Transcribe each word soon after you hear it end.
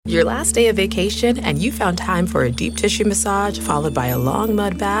Your last day of vacation and you found time for a deep tissue massage followed by a long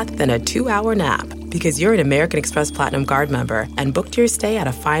mud bath, then a 2-hour nap. Because you're an American Express Platinum Card member and booked your stay at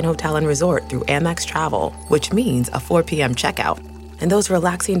a fine hotel and resort through Amex Travel, which means a 4 p.m. checkout. And those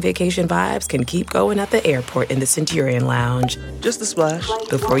relaxing vacation vibes can keep going at the airport in the Centurion Lounge. Just a splash.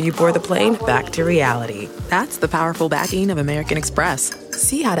 Before you board the plane, back to reality. That's the powerful backing of American Express.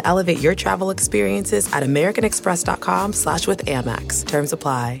 See how to elevate your travel experiences at americanexpress.com/withAmex. Terms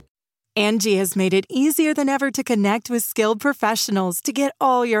apply. Angie has made it easier than ever to connect with skilled professionals to get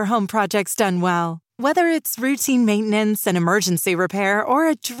all your home projects done well. Whether it's routine maintenance, an emergency repair, or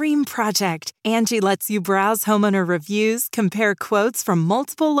a dream project, Angie lets you browse homeowner reviews, compare quotes from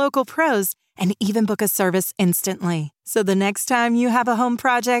multiple local pros, and even book a service instantly. So the next time you have a home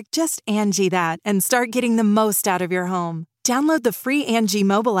project, just Angie that and start getting the most out of your home. Download the free Angie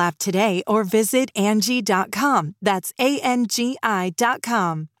mobile app today or visit Angie.com. That's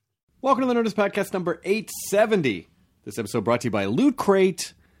ANGI.com. Welcome to the Nerdist Podcast number 870. This episode brought to you by Loot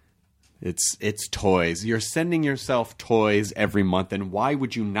Crate. It's toys. You're sending yourself toys every month, and why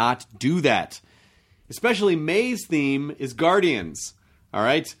would you not do that? Especially May's theme is Guardians. All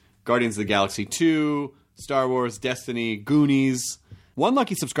right? Guardians of the Galaxy 2, Star Wars, Destiny, Goonies. One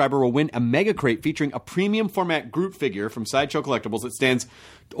lucky subscriber will win a mega crate featuring a premium format Groot figure from Sideshow Collectibles that stands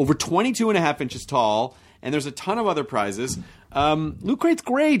over 22.5 inches tall, and there's a ton of other prizes. Loot Crate's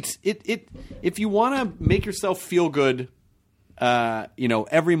great. If you want to make yourself feel good,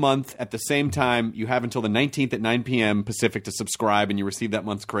 every month at the same time, you have until the 19th at 9 p.m. Pacific to subscribe, and you receive that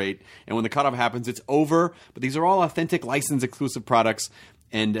month's crate. And when the cutoff happens, it's over. But these are all authentic, licensed, exclusive products.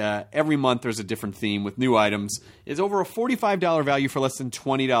 And every month there's a different theme with new items. It's over a $45 value for less than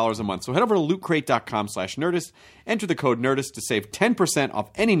 $20 a month. So head over to lootcrate.com/Nerdist. Enter the code Nerdist to save 10% off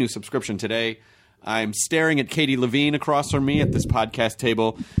any new subscription today. I'm staring at Katie Levine across from me at this podcast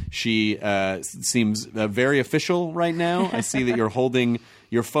table. She seems very official right now. I see that you're holding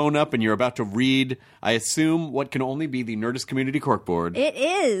your phone up and you're about to read, I assume, what can only be the Nerdist Community Corkboard. It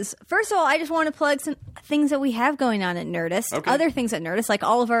is. First of all, I just want to plug some things that we have going on at Nerdist. Okay. Other things at Nerdist, like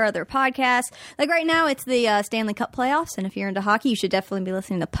all of our other podcasts. Like right now, it's the Stanley Cup playoffs, and if you're into hockey, you should definitely be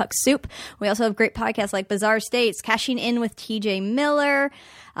listening to Puck Soup. We also have great podcasts like Bizarre States, Cashing In with TJ Miller,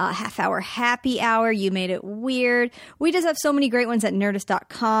 Half Hour Happy Hour, You Made It Weird. We just have so many great ones at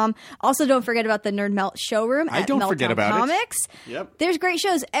Nerdist.com. Also, don't forget about the Nerd Melt showroom at Meltdown Comics. Yep. There's great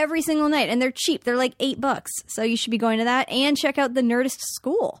shows every single night, and they're cheap. They're like $8, so you should be going to that. And check out the Nerdist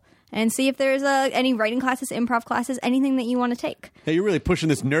School and see if there's any writing classes, improv classes, anything that you want to take. Hey, you're really pushing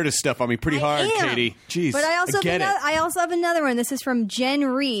this Nerdist stuff on me pretty hard, Katie. Jeez, but I also have another one. This is from Jen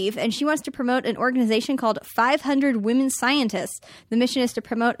Reeve, and she wants to promote an organization called 500 Women Scientists. The mission is to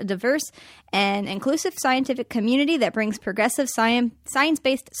promote a diverse and inclusive scientific community that brings progressive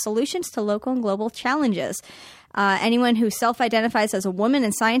science-based solutions to local and global challenges. Anyone who self-identifies as a woman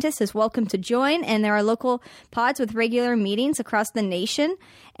and scientist is welcome to join, and there are local pods with regular meetings across the nation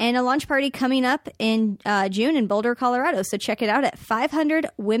and a launch party coming up in June in Boulder, Colorado. So check it out at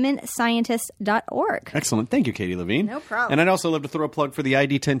 500womenscientists.org. Excellent. Thank you, Katie Levine. No problem. And I'd also love to throw a plug for the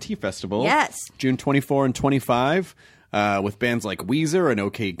ID10T Festival. Yes. June 24 and 25. With bands like Weezer and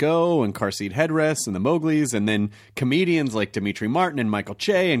OK Go and Car Seat Headrests and the Mowglis, and then comedians like Dimitri Martin and Michael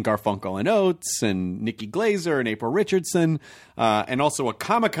Che and Garfunkel and Oates and Nikki Glazer and April Richardson, and also a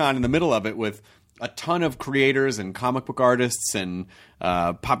Comic-Con in the middle of it with a ton of creators and comic book artists and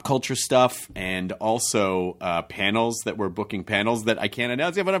pop culture stuff, and also panels that we're booking panels that I can't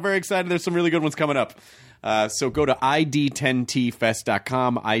announce yet, but I'm very excited. There's some really good ones coming up. So go to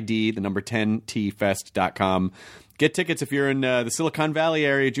id10tfest.com, ID, the number 10tfest.com. Get tickets if you're in the Silicon Valley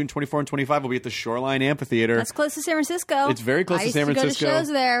area. June 24 and 25 will be at the Shoreline Amphitheater. That's close to San Francisco. It's very close to San Francisco. I used to go to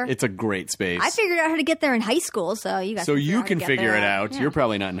shows there. It's a great space. I figured out how to get there in high school, so you guys. So you can figure it out. Yeah. You're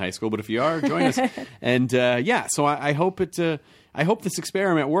probably not in high school, but if you are, join us. And so I hope it. I hope this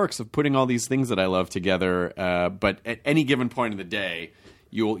experiment works of putting all these things that I love together. But at any given point in the day,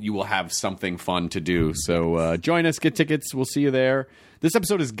 you will have something fun to do. So join us, get tickets. We'll see you there. This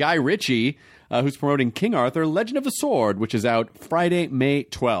episode is Guy Ritchie, who's promoting King Arthur, Legend of the Sword, which is out Friday, May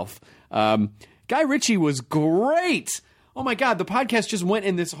 12th. Guy Ritchie was great. Oh, my God. The podcast just went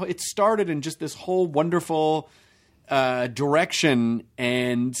in this – it started in just this whole wonderful direction.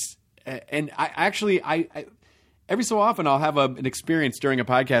 And I every so often I'll have an experience during a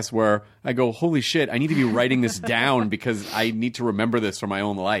podcast where I go, holy shit, I need to be writing this down because I need to remember this for my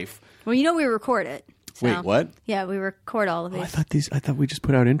own life. Well, we record it. So, Wait, what? Yeah, we record all of these. I thought we just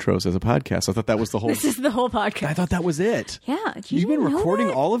put out intros as a podcast. I thought that was the whole. This is the whole podcast. I thought that was it. Yeah. You've been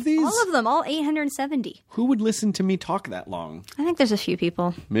recording all of these? All of them, all 870. Who would listen to me talk that long? I think there's a few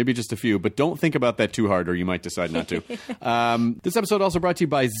people. Maybe just a few, but don't think about that too hard or you might decide not to. This episode also brought to you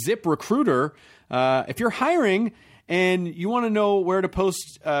by ZipRecruiter. If you're hiring and you want to know where to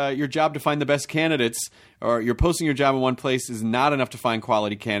post your job to find the best candidates, or you're posting your job in one place is not enough to find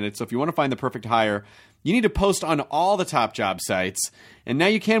quality candidates. So if you want to find the perfect hire, you need to post on all the top job sites. And now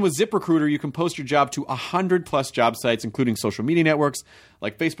you can with ZipRecruiter. You can post your job to 100+ job sites, including social media networks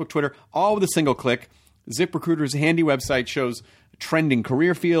like Facebook, Twitter, all with a single click. ZipRecruiter's handy website shows trending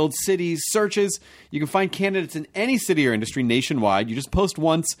career fields, cities, searches. You can find candidates in any city or industry nationwide. You just post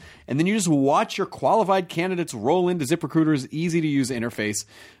once, and then you just watch your qualified candidates roll into ZipRecruiter's easy-to-use interface.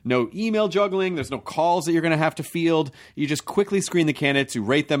 No email juggling. There's no calls that you're going to have to field. You just quickly screen the candidates, you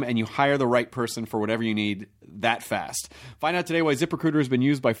rate them, and you hire the right person for whatever you need that fast. Find out today why ZipRecruiter has been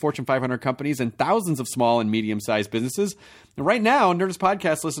used by Fortune 500 companies and thousands of small and medium-sized businesses. And right now, Nerdist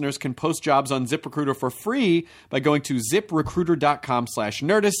Podcast listeners can post jobs on ZipRecruiter for free by going to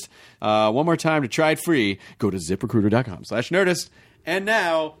ZipRecruiter.com/Nerdist. One more time to try it free. Go to ZipRecruiter.com/Nerdist. And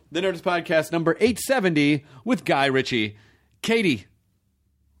now, the Nerdist Podcast number 870 with Guy Ritchie. Katie,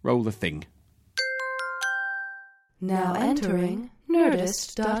 roll the thing. Now entering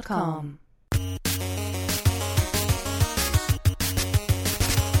Nerdist.com.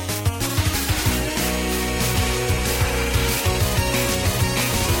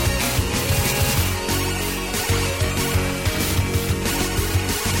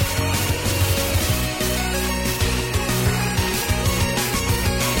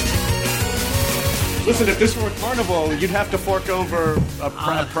 Listen, if this were a carnival, you'd have to fork over a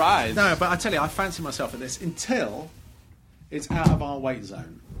prize. No, but I tell you, I fancy myself at this until it's out of our weight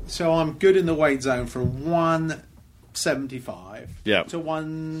zone. So I'm good in the weight zone from 175 to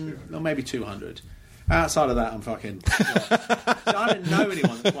 1 or maybe 200. Outside of that, I'm fucking... So I didn't know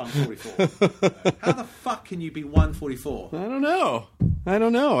anyone that's 144. How the fuck can you be 144? I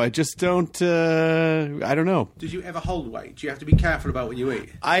don't know. I just don't... I don't know. Did you ever hold weight? Do you have to be careful about what you eat?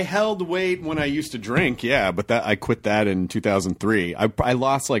 I held weight when I used to drink, yeah, but I quit that in 2003. I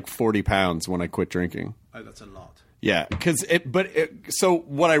lost like 40 pounds when I quit drinking. Oh, that's a lot. Yeah, so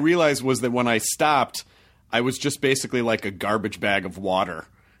what I realized was that when I stopped, I was just basically like a garbage bag of water.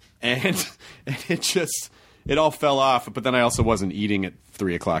 And it all fell off, but then I also wasn't eating at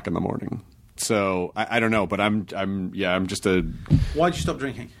 3 o'clock in the morning. So I don't know, but I'm just a... Why'd you stop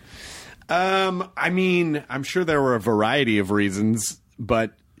drinking? I mean, I'm sure there were a variety of reasons,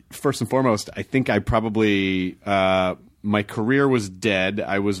 but first and foremost, I think I probably, my career was dead.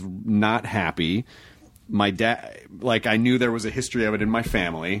 I was not happy. My dad, I knew there was a history of it in my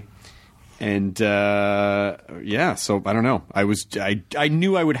family. And, so I don't know. I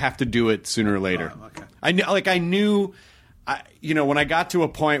knew I would have to do it sooner or later. Oh, okay. I knew, when I got to a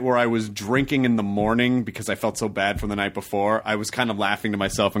point where I was drinking in the morning because I felt so bad from the night before, I was kind of laughing to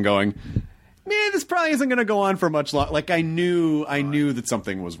myself and going, man, this probably isn't going to go on for much longer. I knew that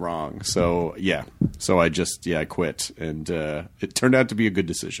something was wrong. So, yeah. So I just, I quit. And, it turned out to be a good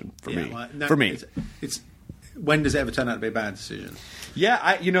decision for me. Well, no, for me. It's when does it ever turn out to be a bad decision? Yeah,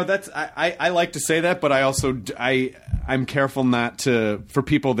 I like to say that, but I also I'm careful not to, for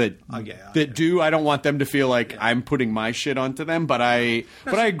people that do. I don't want them to feel like I'm putting my shit onto them. But I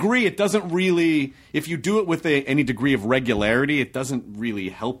agree. It doesn't really, if you do it with any degree of regularity, it doesn't really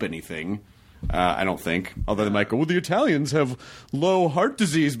help anything. I don't think. Although they might go, well, the Italians have low heart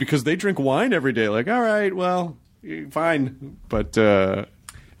disease because they drink wine every day. Like, all right, well, fine, but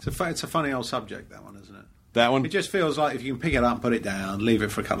it's a funny old subject, that one, isn't it? That one? It just feels like if you can pick it up and put it down, leave it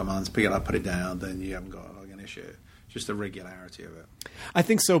for a couple of months, pick it up, put it down, then you haven't got an issue. Just the regularity of it. I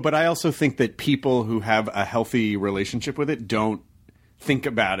think so, but I also think that people who have a healthy relationship with it don't think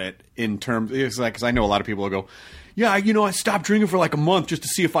about it in terms... Because I know a lot of people will go, yeah, I stopped drinking for like a month just to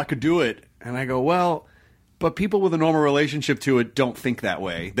see if I could do it. And I go, well, but people with a normal relationship to it don't think that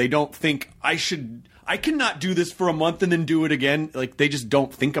way. They don't think, I cannot do this for a month and then do it again. Like, they just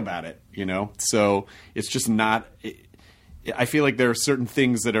don't think about it, So it's just not... I feel like there are certain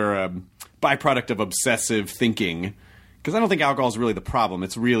things that are a byproduct of obsessive thinking. Because I don't think alcohol is really the problem.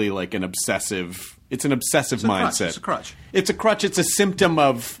 It's really like an obsessive... It's an obsessive mindset. It's a crutch. It's a crutch. It's a symptom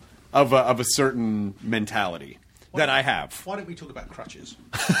of a certain mentality that I have. Why don't we talk about crutches?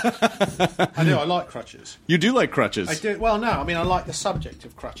 I do. I like crutches. You do like crutches? I do. Well, no. I mean, I like the subject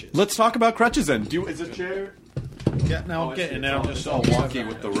of crutches. Let's talk about crutches then. Is a chair... Yeah, no, I'm getting it now. Just all wonky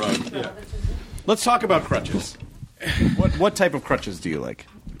with the rug. Yeah. Let's talk about crutches. What type of crutches do you like?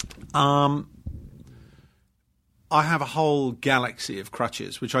 I have a whole galaxy of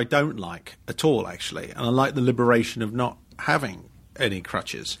crutches, which I don't like at all, actually. And I like the liberation of not having any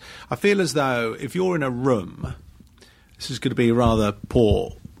crutches. I feel as though if you're in a room, this is going to be a rather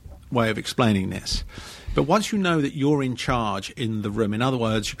poor way of explaining this, but once you know that you're in charge in the room, in other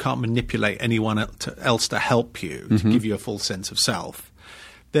words, you can't manipulate anyone else to help you, to give you a full sense of self,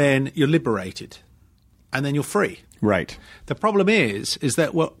 then you're liberated, and then you're free. Right. The problem is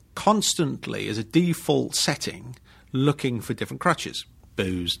that we're constantly, as a default setting, looking for different crutches.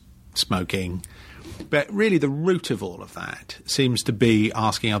 Booze, smoking. But really the root of all of that seems to be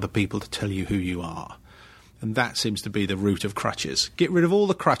asking other people to tell you who you are. And that seems to be the root of crutches. Get rid of all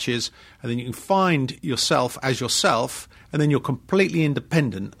the crutches, and then you can find yourself as yourself, and then you're completely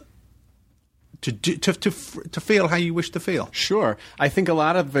independent to feel how you wish to feel. Sure. I think a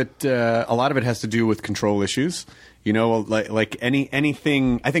lot of it has to do with control issues. You know, like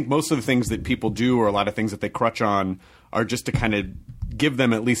anything. I think most of the things that people do, or a lot of things that they crutch on, are just to kind of give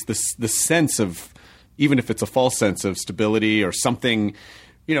them at least the sense of, even if it's a false sense of stability or something.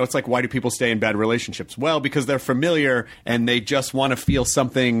 You know, it's like, why do people stay in bad relationships? Well, because they're familiar and they just want to feel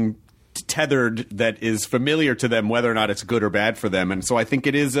something tethered that is familiar to them, whether or not it's good or bad for them. And so I think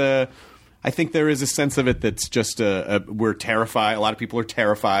there is a sense of it that's just we're terrified. A lot of people are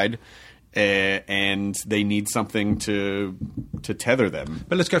terrified, and they need something to tether them.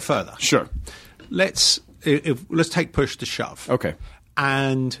 But let's go further. Sure. Let's take push to shove. Okay.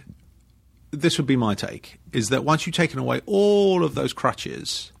 And this would be my take, is that once you've taken away all of those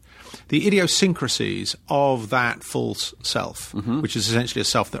crutches, the idiosyncrasies of that false self, which is essentially a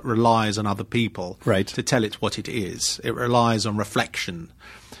self that relies on other people to tell it what it is. It relies on reflection.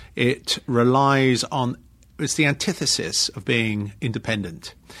 It relies on... It's the antithesis of being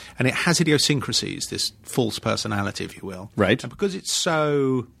independent. And it has idiosyncrasies, this false personality, if you will. Right. And because it's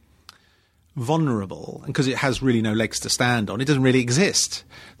so vulnerable, and because it has really no legs to stand on, it doesn't really exist,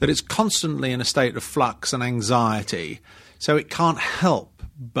 that it's constantly in a state of flux and anxiety, so it can't help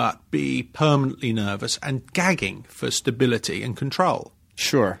but be permanently nervous and gagging for stability and control.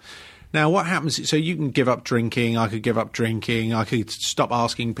 Sure. Now, what happens, so you can give up drinking, I could give up drinking, I could stop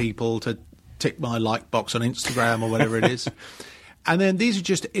asking people to tick my like box on Instagram or whatever it is. And then these are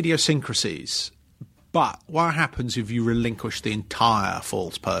just idiosyncrasies. But what happens if you relinquish the entire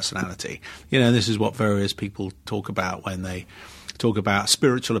false personality? You know, this is what various people talk about when they talk about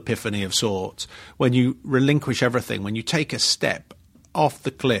spiritual epiphany of sorts. When you relinquish everything, when you take a step off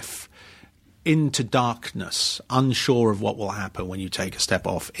the cliff into darkness, unsure of what will happen when you take a step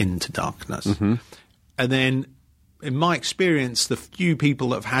off into darkness. And then, in my experience, the few people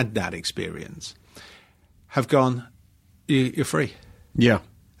that have had that experience have gone, you're free. Yeah.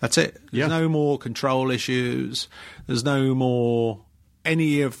 That's it. There's no more control issues. There's no more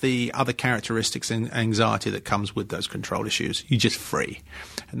any of the other characteristics and anxiety that comes with those control issues. You're just free.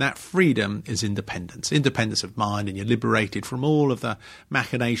 And that freedom is independence. Independence of mind, and you're liberated from all of the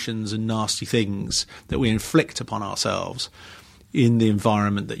machinations and nasty things that we inflict upon ourselves in the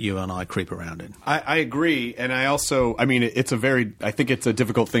environment that you and I creep around in. I agree. And I mean, I think it's a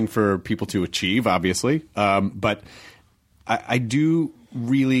difficult thing for people to achieve, obviously. But I do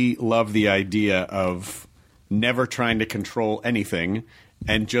really love the idea of never trying to control anything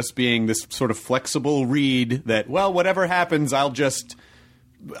and just being this sort of flexible reed that, well, whatever happens, I'll just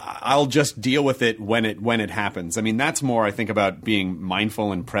deal with it when it happens. I mean, that's more, I think, about being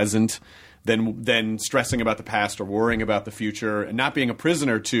mindful and present than stressing about the past or worrying about the future, and not being a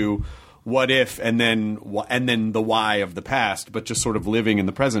prisoner to what if and then the why of the past, but just sort of living in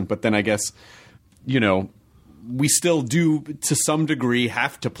the present. But then I guess, you know, we still do, to some degree,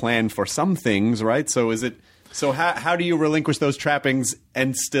 have to plan for some things, right? So how do you relinquish those trappings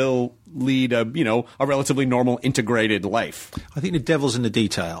and still lead a relatively normal, integrated life? I think the devil's in the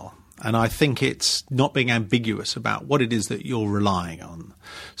detail, and I think it's not being ambiguous about what it is that you're relying on.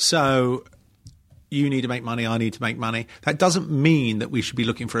 So you need to make money, I need to make money. That doesn't mean that we should be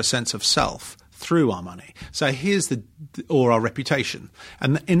looking for a sense of self through our money. So or our reputation.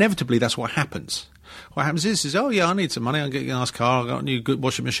 And inevitably that's what happens. What happens is, oh yeah, I need some money, I'm getting a nice car, I've got a new good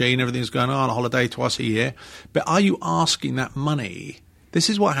washing machine, everything's going on a holiday twice a year. But are you asking that money? This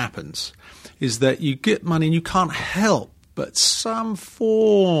is what happens, is that you get money and you can't help but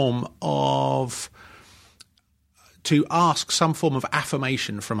to ask some form of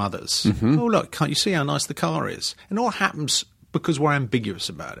affirmation from others. Oh, look, can't you see how nice the car is? And it all happens because we're ambiguous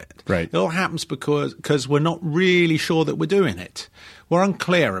about it. Right. It all happens because we're not really sure that we're doing it. We're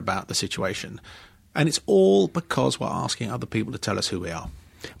unclear about the situation. And it's all because we're asking other people to tell us who we are.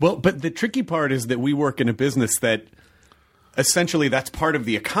 Well, but the tricky part is that we work in a business that essentially that's part of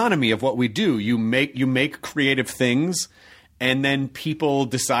the economy of what we do. You make creative things, and then people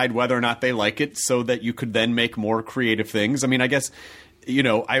decide whether or not they like it, so that you could then make more creative things. I mean, I guess,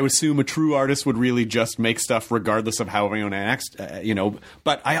 I would assume a true artist would really just make stuff regardless of how everyone acts,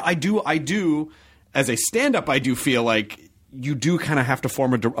 But I do, as a stand-up, I do feel like you do kind of have to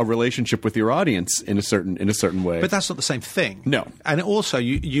form a relationship with your audience in a certain way. But that's not the same thing. No. And also,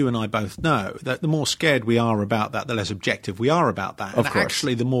 you and I both know that the more scared we are about that, the less objective we are about that. Of course.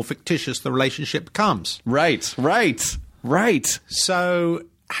 Actually, the more fictitious the relationship becomes. Right. So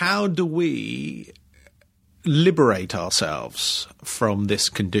how do we liberate ourselves from this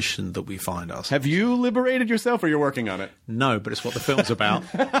condition that we find ourselves? Have you liberated yourself, or you're working on it? No, but it's what the film's about.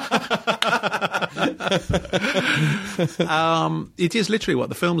 It is literally what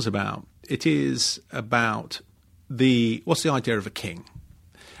the film's about. It is about what's the idea of a king?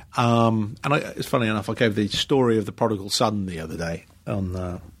 It's funny enough, I gave the story of the prodigal son the other day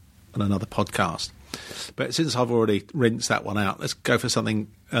on another podcast. But since I've already rinsed that one out, let's go for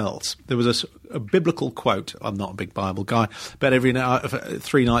something else. There was a biblical quote. I'm not a big Bible guy, but every night,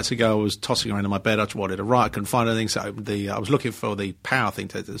 3 nights ago, I was tossing around in my bed. I wanted to write. I couldn't find anything, so I was looking for the power thing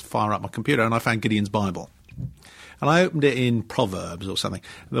to fire up my computer, and I found Gideon's Bible. And I opened it in Proverbs or something.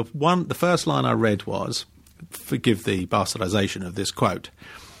 The first line I read was, forgive the bastardization of this quote,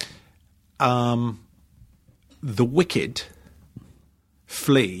 the wicked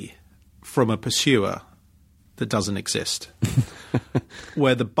flee from a pursuer that doesn't exist,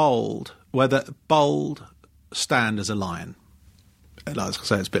 where the bold stand as a lion. Like I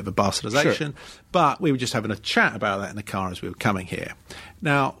say, it's a bit of a bastardization, sure. But we were just having a chat about that in the car as we were coming here.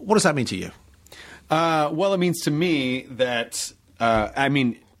 Now, what does that mean to you? Well, it means to me that,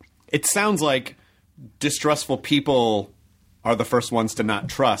 it sounds like distrustful people are the first ones to not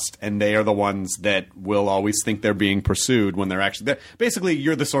trust, and they are the ones that will always think they're being pursued when they're actually... Basically,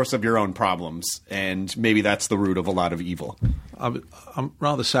 you're the source of your own problems, and maybe that's the root of a lot of evil. I'm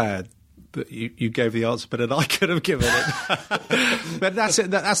rather sad that you gave the answer better than I could have given it. But that's it.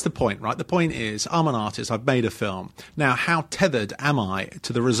 That's the point, right? The point is, I'm an artist, I've made a film. Now, how tethered am I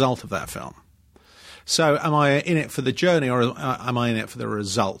to the result of that film? So am I in it for the journey, or am I in it for the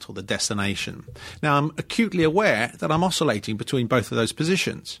result or the destination? Now, I'm acutely aware that I'm oscillating between both of those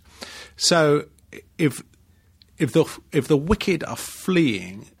positions. So if the wicked are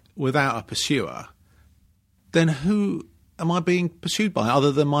fleeing without a pursuer, then who am I being pursued by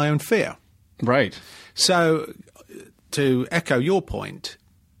other than my own fear? Right. So to echo your point,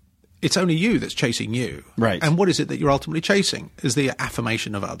 it's only you that's chasing you. Right. And what is it that you're ultimately chasing? Is the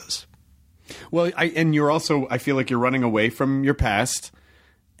affirmation of others. Well, I feel like you're running away from your past,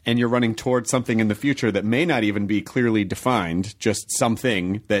 and you're running towards something in the future that may not even be clearly defined, just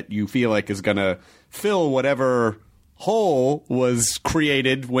something that you feel like is going to fill whatever hole was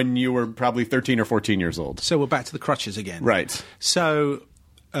created when you were probably 13 or 14 years old. So we're back to the crutches again. Right. So,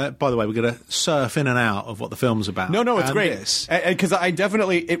 by the way, we're going to surf in and out of what the film's about. No, it's great. Because I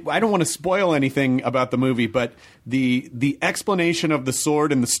definitely... I don't want to spoil anything about the movie, but the explanation of the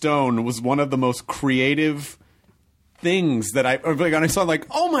sword and the stone was one of the most creative things that I saw, like,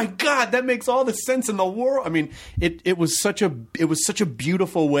 oh my God, that makes all the sense in the world. I mean, it was such a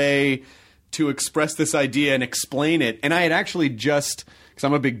beautiful way to express this idea and explain it. And I had actually just... because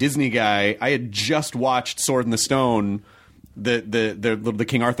I'm a big Disney guy, I had just watched Sword in the Stone... the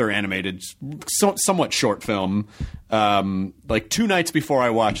King Arthur animated, somewhat short film, like 2 nights before I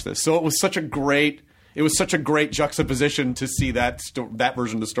watched this. So it was such a great juxtaposition to see that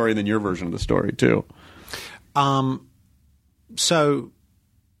version of the story and then your version of the story too. So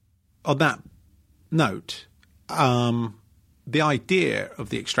on that note, the idea of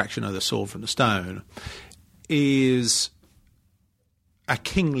the extraction of the sword from the stone is a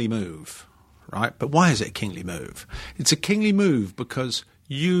kingly move. Right? But why is it a kingly move? It's a kingly move because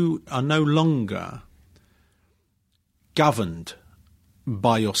you are no longer governed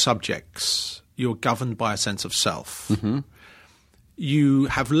by your subjects. You're governed by a sense of self. Mm-hmm. You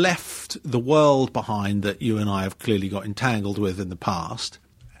have left the world behind that you and I have clearly got entangled with in the past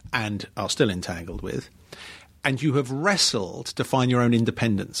and are still entangled with. And you have wrestled to find your own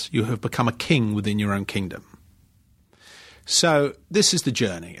independence. You have become a king within your own kingdom. So this is the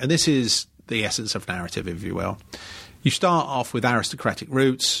journey, and this is the essence of narrative, if you will. You start off with aristocratic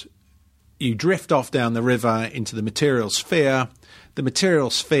roots. You drift off down the river into the material sphere. The material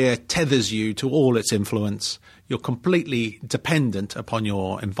sphere tethers you to all its influence. You're completely dependent upon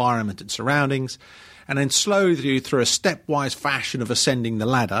your environment and surroundings. And then slowly, through a stepwise fashion of ascending the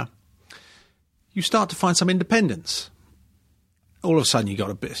ladder, you start to find some independence. All of a sudden, you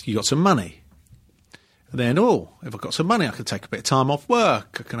got some money. And then, if I've got some money, I can take a bit of time off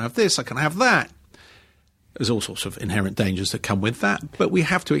work. I can have this, I can have that. There's all sorts of inherent dangers that come with that. But we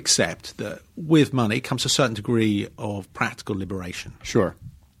have to accept that with money comes a certain degree of practical liberation. Sure.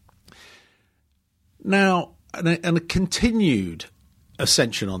 Now, and a continued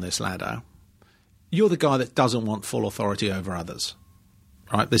ascension on this ladder, you're the guy that doesn't want full authority over others.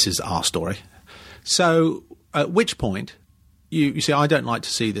 Right? This is our story. So at which point, you see, I don't like to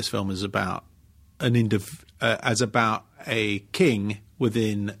see this film as about about a king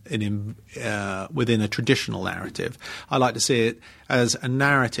within a traditional narrative. I like to see it as a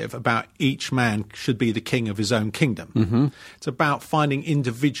narrative about each man should be the king of his own kingdom. Mm-hmm. It's about finding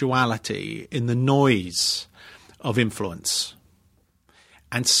individuality in the noise of influence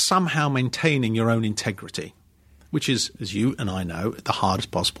and somehow maintaining your own integrity, which is, as you and I know, the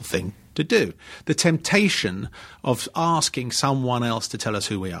hardest possible thing to do. The temptation of asking someone else to tell us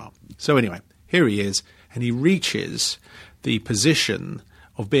who we are. So anyway, here he is, and he reaches the position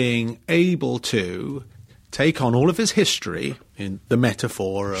of being able to take on all of his history, in the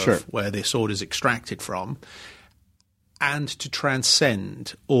metaphor of where this sword is extracted from, and to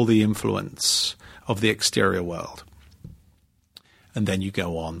transcend all the influence of the exterior world. And then you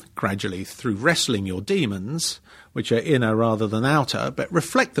go on gradually through wrestling your demons, which are inner rather than outer, but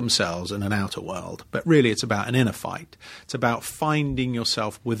reflect themselves in an outer world. But really it's about an inner fight. It's about finding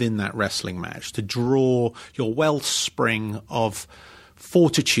yourself within that wrestling match, to draw your wellspring of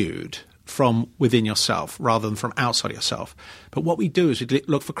fortitude from within yourself rather than from outside yourself. But what we do is we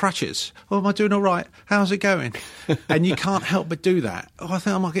look for crutches. Oh, am I doing all right? How's it going? And you can't help but do that. Oh, I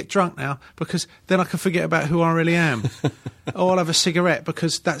think I might get drunk now because then I can forget about who I really am. Oh, I'll have a cigarette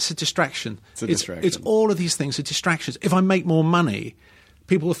because that's a distraction. It's a distraction. It's all of these things are distractions. If I make more money,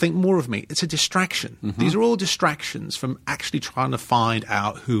 people will think more of me. It's a distraction. Mm-hmm. These are all distractions from actually trying to find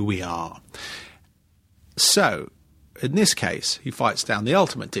out who we are. So, in this case, he fights down the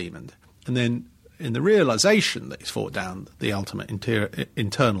ultimate demon. And then in the realization that he's fought down the ultimate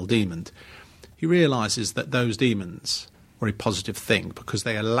internal demon, he realizes that those demons were a positive thing because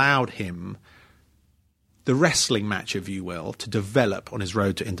they allowed him the wrestling match, if you will, to develop on his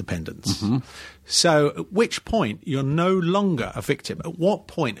road to independence. Mm-hmm. So at which point you're no longer a victim. At what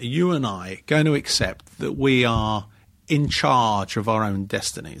point are you and I going to accept that we are in charge of our own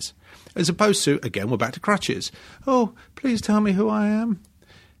destinies? As opposed to, again, we're back to crutches. Oh, please tell me who I am.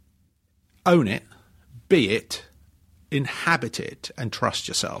 Own it, be it, inhabit it, and trust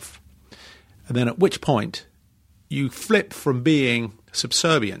yourself. And then at which point you flip from being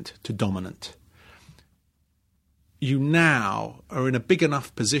subservient to dominant. You now are in a big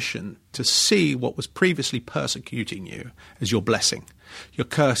enough position to see what was previously persecuting you as your blessing. Your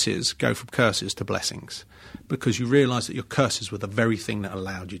curses go from curses to blessings because you realize that your curses were the very thing that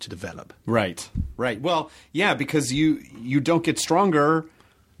allowed you to develop. Right. Well, yeah, because you don't get stronger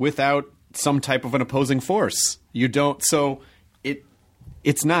without some type of an opposing force. You don't. So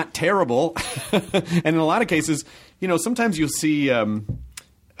it's not terrible. And in a lot of cases, sometimes you'll see. I'm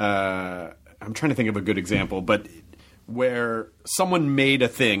trying to think of a good example, but where someone made a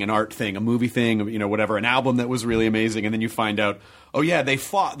thing, an art thing, a movie thing, whatever, an album that was really amazing, and then you find out, oh yeah, they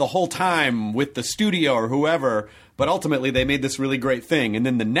fought the whole time with the studio or whoever, but ultimately they made this really great thing. And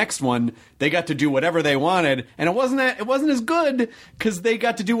then the next one, they got to do whatever they wanted, and it wasn't as good because they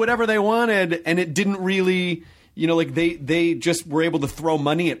got to do whatever they wanted, and it didn't really, they just were able to throw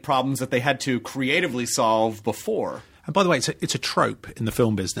money at problems that they had to creatively solve before. And by the way, it's a trope in the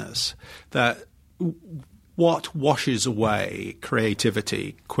film business that what washes away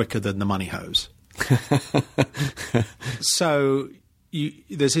creativity quicker than the money hose? So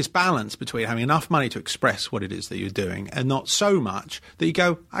there's this balance between having enough money to express what it is that you're doing and not so much that you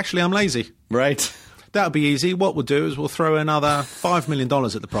go, actually, I'm lazy. Right. That'll be easy. What we'll do is we'll throw another $5 million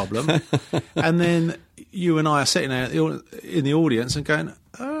at the problem. And then you and I are sitting there in the audience and going,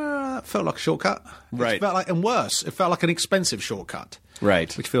 that felt like a shortcut. Right. It felt like, and worse, it felt like an expensive shortcut.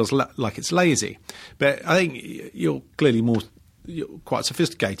 Right. Which feels like it's lazy. But I think you're clearly you're quite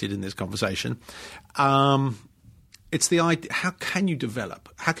sophisticated in this conversation. It's the idea, how can you develop?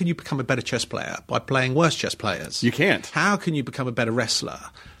 How can you become a better chess player? By playing worse chess players. You can't. How can you become a better wrestler?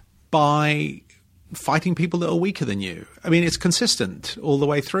 By fighting people that are weaker than you. I mean, it's consistent all the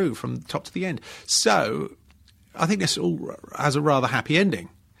way through from top to the end. So I think this all has a rather happy ending.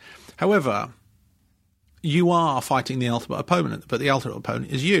 However, you are fighting the ultimate opponent, but the ultimate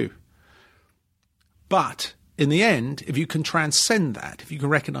opponent is you. But in the end, if you can transcend that, if you can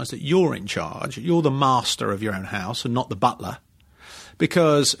recognise that you're in charge, you're the master of your own house and not the butler,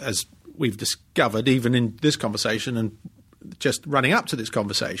 because as we've discovered even in this conversation and just running up to this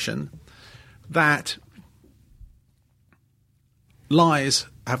conversation, that lies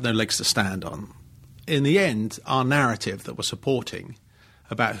have no legs to stand on. In the end, our narrative that we're supporting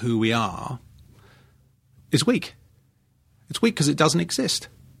about who we are is weak. It's weak because it doesn't exist.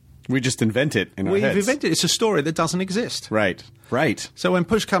 We just invent it in our heads. We've invented it. It's a story that doesn't exist. Right. So when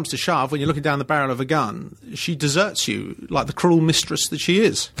push comes to shove, when you're looking down the barrel of a gun, she deserts you like the cruel mistress that she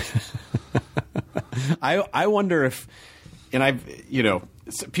is. I wonder if, and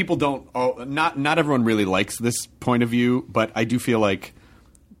people don't, not everyone really likes this point of view, but I do feel like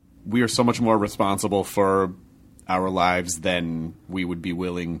we are so much more responsible for our lives than we would be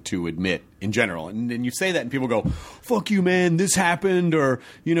willing to admit in general. And you say that and people go, fuck you, man, this happened, or,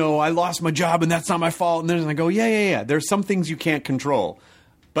 I lost my job and that's not my fault. And then I go, yeah. There's some things you can't control.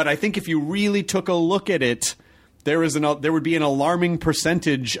 But I think if you really took a look at it, there would be an alarming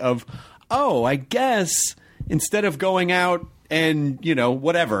percentage of, I guess instead of going out and,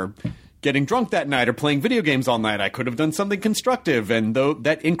 whatever, getting drunk that night or playing video games all night, I could have done something constructive. And though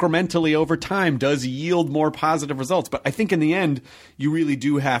that incrementally over time does yield more positive results. But I think in the end, you really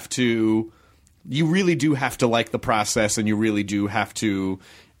do have to like the process, and you really do have to,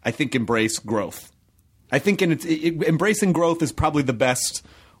 I think, embrace growth. I think embracing growth is probably the best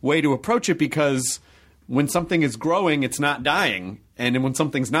way to approach it, because when something is growing, it's not dying. And when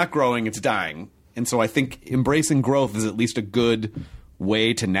something's not growing, it's dying. And so I think embracing growth is at least a good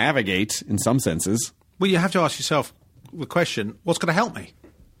way to navigate in some senses. Well, you have to ask yourself the question, what's going to help me?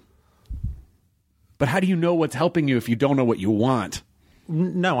 But how do you know what's helping you if you don't know what you want?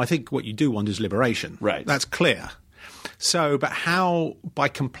 No, I think what you do want is liberation. Right. That's clear. So, but how? By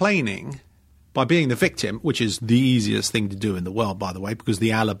complaining, by being the victim, which is the easiest thing to do in the world, by the way, because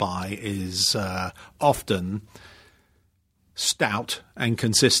the alibi is often stout and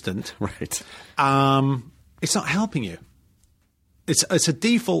consistent. Right. It's not helping you. It's a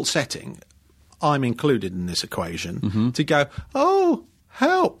default setting, I'm included in this equation, to go, oh,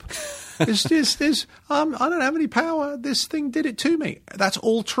 help. It's just this, I don't have any power. This thing did it to me. That's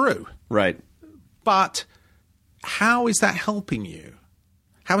all true. Right. But how is that helping you?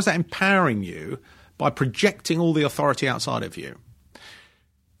 How is that empowering you by projecting all the authority outside of you?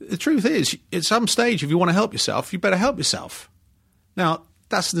 The truth is, at some stage, if you want to help yourself, you better help yourself. Now,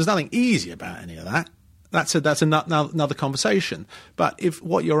 there's nothing easy about any of that. That's another conversation. But if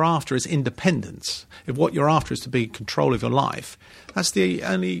what you're after is independence, if what you're after is to be in control of your life, that's the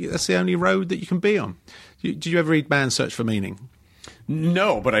only road that you can be on. Did you ever read Man's Search for Meaning?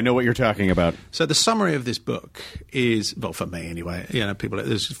 No, but I know what you're talking about. So the summary of this book is, well, for me anyway,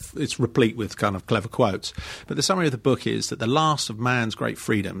 it's replete with kind of clever quotes. But the summary of the book is that the last of man's great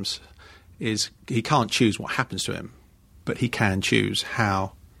freedoms is he can't choose what happens to him, but he can choose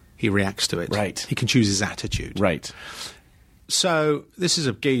how he reacts to it. Right. He can choose his attitude. Right. So this is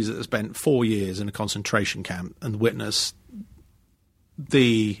a geezer that spent 4 years in a concentration camp and witnessed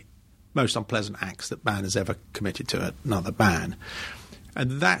the most unpleasant acts that man has ever committed to another man.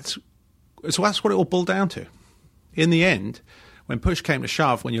 And that's what it all boiled down to. In the end, when push came to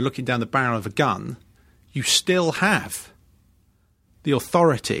shove, when you're looking down the barrel of a gun, you still have the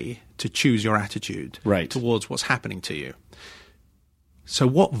authority to choose your attitude towards what's happening to you. So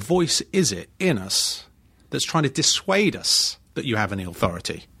what voice is it in us that's trying to dissuade us that you have any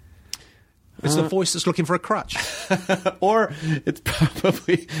authority? It's the voice that's looking for a crutch. Or it's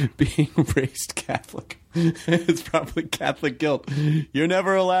probably being raised Catholic. It's probably Catholic guilt. You're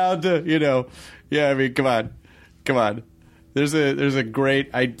never allowed to, come on. There's a great,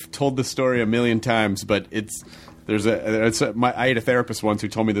 I've told this story a million times, but I had a therapist once who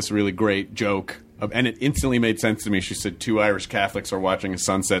told me this really great joke, and it instantly made sense to me. She said 2 Irish Catholics are watching a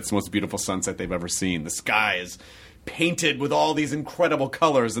sunset. It's the most beautiful sunset they've ever seen. The sky is painted with all these incredible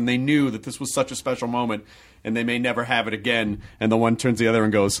colors, and they knew that this was such a special moment, and they may never have it again. And the one turns to the other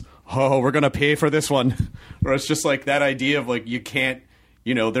and goes, oh, we're going to pay for this one. Or it's just like that idea of like, you can't,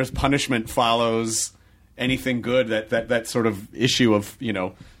 there's punishment follows anything good, that sort of issue of,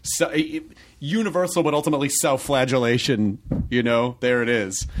 universal but ultimately self-flagellation, there it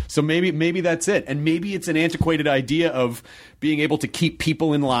is. So maybe that's it. And maybe it's an antiquated idea of being able to keep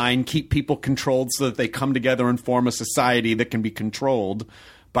people in line, keep people controlled so that they come together and form a society that can be controlled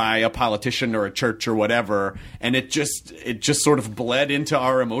by a politician or a church or whatever. And it just sort of bled into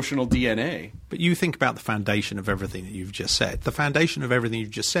our emotional DNA. But you think about the foundation of everything that you've just said. The foundation of everything you've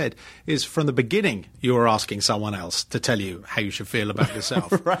just said is from the beginning you were asking someone else to tell you how you should feel about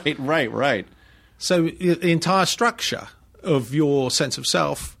yourself. Right. So the entire structure of your sense of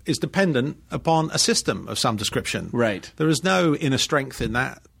self is dependent upon a system of some description. Right. There is no inner strength in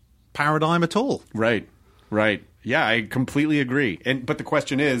that paradigm at all. Right. Right. Yeah, I completely agree. But the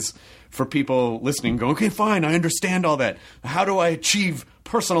question is, for people listening, go, okay, fine, I understand all that. How do I achieve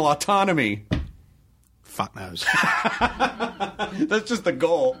personal autonomy? Fuck knows. That's just the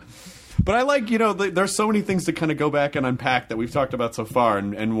goal. But I like, there's so many things to kind of go back and unpack that we've talked about so far,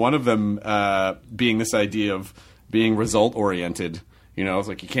 and one of them being this idea of being result-oriented. It's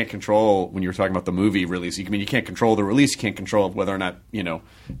like you can't control, when you were talking about the movie release, you can't control the release, you can't control whether or not,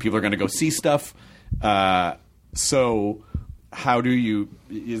 people are going to go see stuff. So how do you,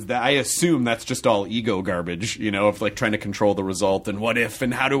 I assume that's just all ego garbage, of like trying to control the result and what if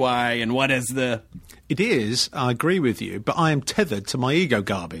and how do I and what is the... It is, I agree with you, but I am tethered to my ego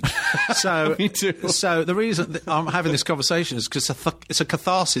garbage. So, Me too. So the reason that I'm having this conversation is because it's a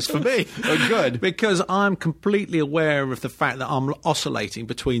catharsis for me. Oh, good. Because I'm completely aware of the fact that I'm oscillating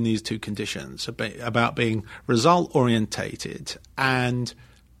between these two conditions, about being result-orientated and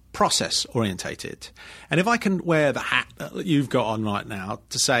process-orientated. And if I can wear the hat that you've got on right now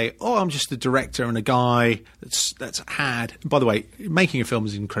to say, oh, I'm just a director and a guy that's had... By the way, making a film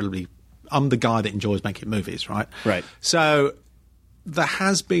is incredibly... I'm the guy that enjoys making movies, right? Right. So there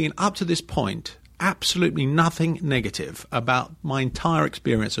has been, up to this point, absolutely nothing negative about my entire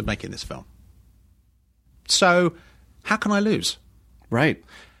experience of making this film. So how can I lose? Right.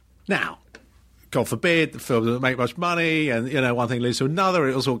 Now, God forbid, the film doesn't make much money and, one thing leads to another.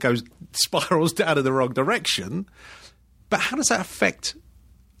 It also spirals down in the wrong direction. But how does that affect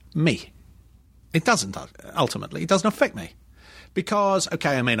me? It doesn't, ultimately. It doesn't affect me. Because,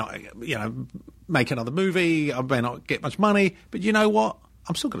 okay, I may not, make another movie, I may not get much money, but you know what?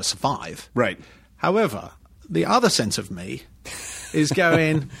 I'm still going to survive. Right. However, the other sense of me is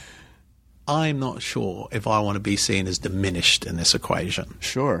going, I'm not sure if I want to be seen as diminished in this equation.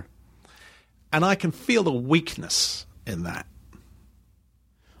 Sure. And I can feel the weakness in that.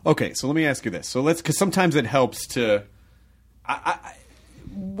 Okay, so let me ask you this. So because sometimes it helps to...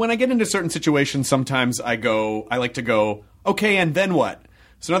 when I get into certain situations, sometimes I like to go... Okay, and then what?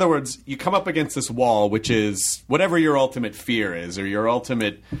 So in other words, you come up against this wall, which is whatever your ultimate fear is, or your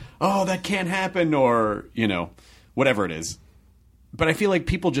ultimate, oh, that can't happen, or, whatever it is. But I feel like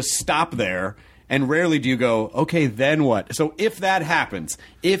people just stop there, and rarely do you go, okay, then what? So if that happens,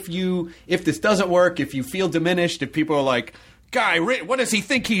 if this doesn't work, if you feel diminished, if people are like, guy, what does he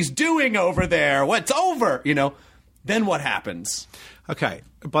think he's doing over there? What's over? Then what happens? Okay,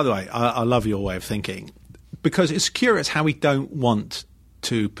 by the way, I love your way of thinking. Because it's curious how we don't want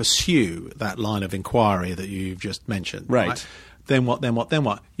to pursue that line of inquiry that you've just mentioned. Right. Then what, then what, then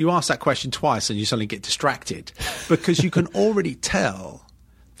what? You ask that question twice and you suddenly get distracted because you can already tell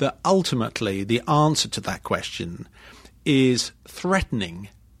that ultimately the answer to that question is threatening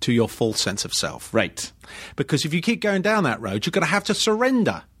to your full sense of self. Right. Because if you keep going down that road, you're going to have to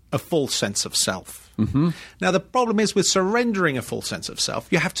surrender a full sense of self. Mm-hmm. Now, the problem is with surrendering a full sense of self,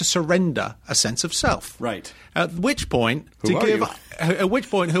 you have to surrender a sense of self. Right. At which point, who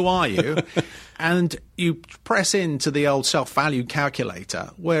are you? And you press into the old self-value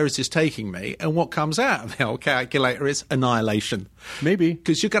calculator. Where is this taking me? And what comes out of the old calculator is annihilation. Maybe.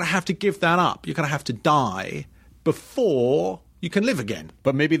 Because you're going to have to give that up. You're going to have to die before you can live again.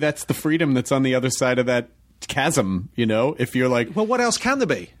 But maybe that's the freedom that's on the other side of that chasm, if you're like... Well, what else can there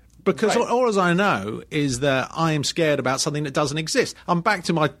be? Because right. all I know is that I am scared about something that doesn't exist. I'm back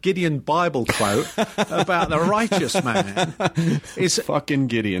to my Gideon Bible quote about the righteous man. It's fucking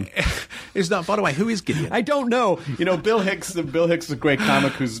Gideon. Is not. By the way, who is Gideon? I don't know. Bill Hicks. Bill Hicks is a great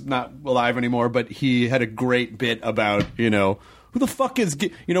comic who's not alive anymore, but he had a great bit about who the fuck is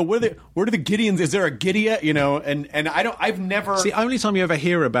where do the Gideons? Is there a Gideon? And I've never. It's the only time you ever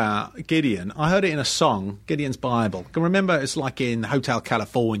hear about Gideon. I heard it in a song, Gideon's Bible. Can remember it's like in Hotel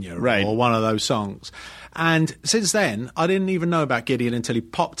California, right, or one of those songs. And since then, I didn't even know about Gideon until he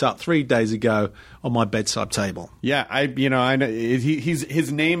popped up 3 days ago on my bedside table. Yeah, I know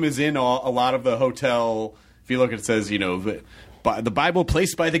his name is in a lot of the hotel. If you look, it says the Bible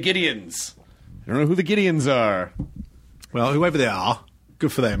placed by the Gideons. I don't know who the Gideons are. Well, whoever they are,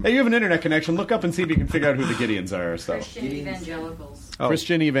 good for them. Hey, you have an internet connection. Look up and see if you can figure out who the Gideons are. So. Christian evangelicals. Oh.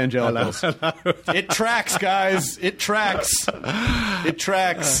 Christian evangelicals. Hello. It tracks, guys. It tracks. It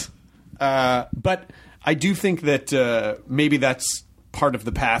tracks. But I do think that maybe that's part of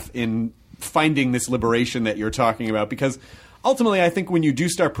the path in finding this liberation that you're talking about. Because ultimately, I think when you do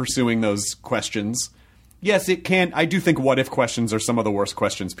start pursuing those questions... Yes, it can. I do think what-if questions are some of the worst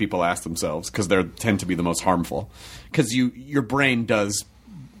questions people ask themselves because they tend to be the most harmful. Because your brain does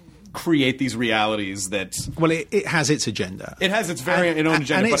create these realities that... Well, it has its agenda. It has its own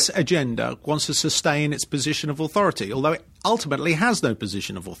agenda. And its agenda wants to sustain its position of authority, although it ultimately has no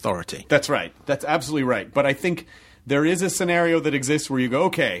position of authority. That's right. That's absolutely right. But I think there is a scenario that exists where you go,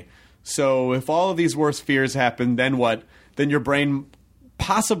 okay, so if all of these worst fears happen, then what? Then your brain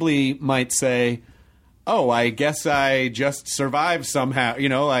possibly might say, oh, I guess I just survived somehow.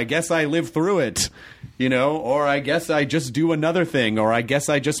 I guess I lived through it. Or I guess I just do another thing, or I guess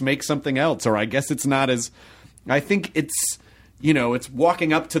I just make something else, or I guess it's not as... I think it's, it's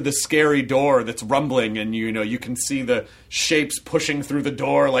walking up to the scary door that's rumbling, and, you can see the shapes pushing through the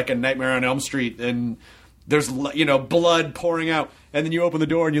door like a Nightmare on Elm Street, and there's, blood pouring out, and then you open the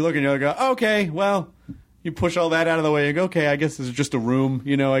door and you look and you go, okay, well, you push all that out of the way and go, okay, I guess this is just a room,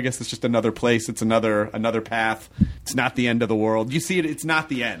 I guess it's just another place, it's another path, it's not the end of the world. You see it, it's not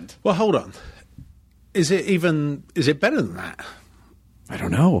the end. Well, hold on. Is it better than that? I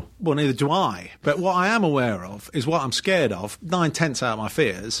don't know. Well, neither do I. But what I am aware of is what I'm scared of. 9/10 out of my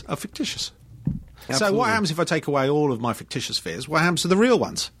fears are fictitious. Absolutely. So what happens if I take away all of my fictitious fears? What happens to the real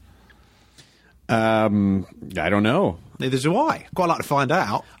ones? I don't know. Neither do I. Quite like to find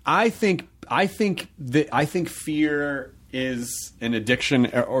out. I think fear is an addiction,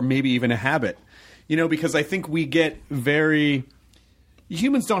 or maybe even a habit. Because I think we get very...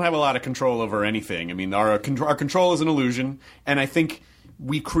 Humans don't have a lot of control over anything. I mean, our control is an illusion, and I think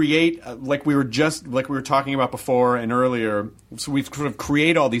we create, like we were talking about before and earlier. So we sort of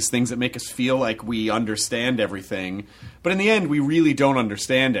create all these things that make us feel like we understand everything, but in the end, we really don't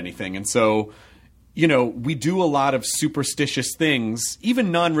understand anything. And so, we do a lot of superstitious things,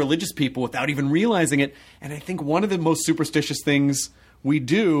 even non-religious people, without even realizing it. And I think one of the most superstitious things we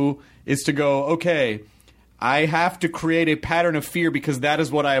do is to go, okay, I have to create a pattern of fear because that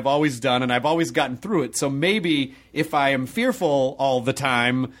is what I have always done, and I've always gotten through it. So maybe if I am fearful all the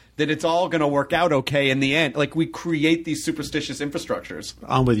time, that it's all going to work out okay in the end. Like, we create these superstitious infrastructures.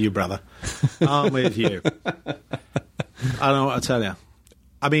 I'm with you, brother. I'm with you. I don't know what to tell you.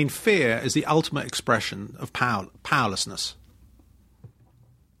 I mean, fear is the ultimate expression of powerlessness.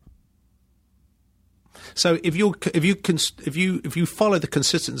 So if you follow the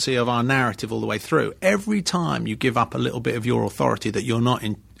consistency of our narrative all the way through, every time you give up a little bit of your authority that you're not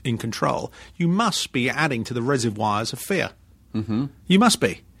in control, you must be adding to the reservoirs of fear. Mm-hmm. You must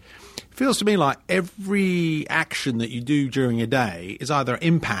be. It feels to me like every action that you do during a day is either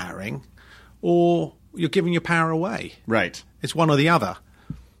empowering or you're giving your power away. Right. It's one or the other.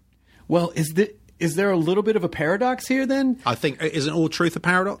 Well, is there a little bit of a paradox here then? I think, isn't all truth a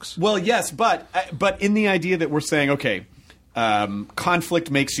paradox? Well, yes, but in the idea that we're saying, okay,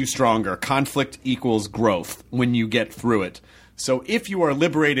 conflict makes you stronger. Conflict equals growth when you get through it. So if you are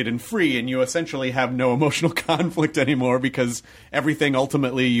liberated and free and you essentially have no emotional conflict anymore because everything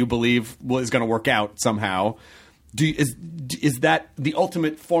ultimately you believe is going to work out somehow, is that the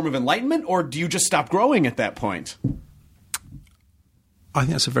ultimate form of enlightenment, or do you just stop growing at that point? I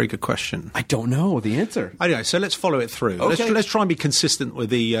think that's a very good question. I don't know the answer. I don't know. So let's follow it through. Okay. Let's try and be consistent with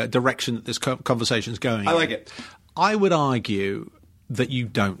the direction that this conversation is going. I like it. I would argue that you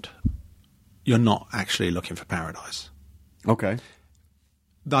don't. You're not actually looking for paradise. Okay.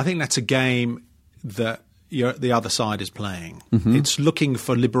 I think that's a game that the other side is playing. Mm-hmm. It's looking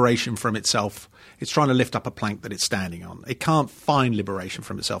for liberation from itself. It's trying to lift up a plank that it's standing on. It can't find liberation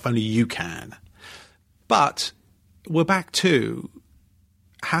from itself. Only you can. But we're back to...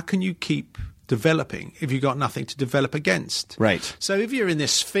 how can you keep developing if you've got nothing to develop against? Right. So if you're in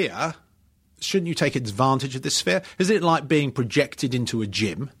this sphere, shouldn't you take advantage of this sphere? Isn't it like being projected into a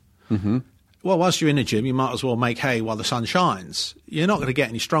gym? Mm-hmm. Well, whilst you're in a gym, you might as well make hay while the sun shines. You're not going to get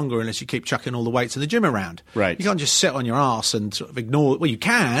any stronger unless you keep chucking all the weights in the gym around. Right. You can't just sit on your arse and sort of ignore... well, you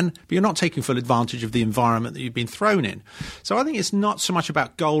can, but you're not taking full advantage of the environment that you've been thrown in. So I think it's not so much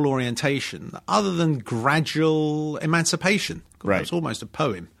about goal orientation other than gradual emancipation. Right. It's almost a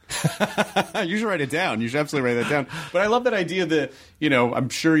poem. You should write it down. You should absolutely write that down. But I love that idea that, I'm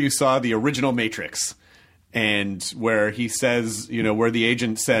sure you saw the original Matrix, and where he says, where the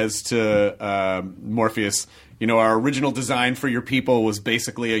agent says to Morpheus, our original design for your people was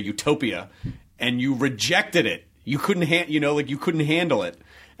basically a utopia, and you rejected it. You couldn't, you couldn't handle it.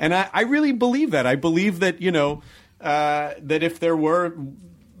 And I really believe that. I believe that, that if there were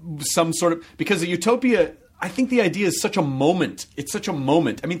some sort of, because a utopia, I think the idea is such a moment. It's such a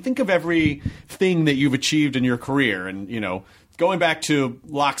moment. I mean, think of everything that you've achieved in your career, and going back to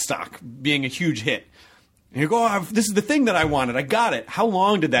Lock, Stock being a huge hit. And you go, oh, this is the thing that I wanted. I got it. How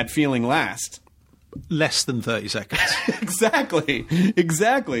long did that feeling last? Less than 30 seconds.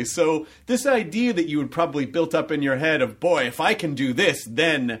 Exactly. So this idea that you would probably built up in your head of, boy, if I can do this,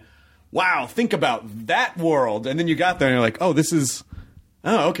 then, wow, think about that world. And then you got there and you're like, oh, this is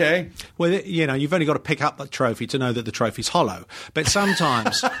Oh, okay. Well, you've only got to pick up that trophy to know that the trophy's hollow. But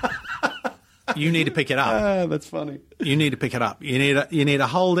sometimes you need to pick it up. That's funny. You need to pick it up. You need to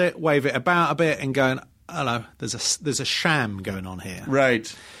hold it, wave it about a bit, and go, hello, there's a sham going on here.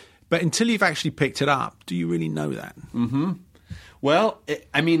 Right. But until you've actually picked it up, do you really know that? Mm-hmm. Well,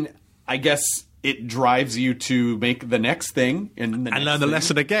 I guess it drives you to make the next thing and learn the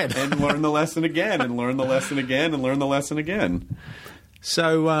lesson again. And learn the lesson again and learn the lesson again and learn the lesson again.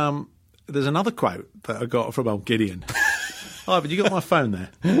 So there's another quote that I got from old Gideon. Oh, but you got my phone there.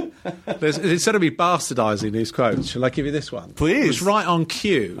 Instead of me bastardising these quotes, shall I give you this one? Please. It's right on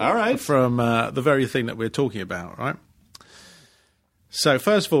cue. All right. From the very thing that we're talking about, right? So,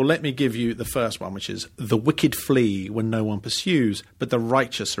 first of all, let me give you the first one, which is, the wicked flee when no one pursues, but the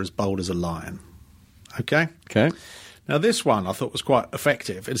righteous are as bold as a lion. Okay? Okay. Now, this one I thought was quite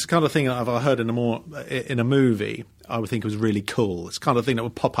effective. It's the kind of thing that if I heard in a movie, I would think it was really cool. It's the kind of thing that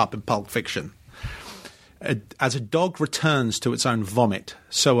would pop up in Pulp Fiction. As a dog returns to its own vomit,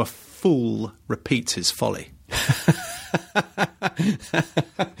 so a fool repeats his folly.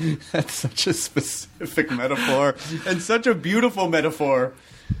 That's such a specific metaphor and such a beautiful metaphor.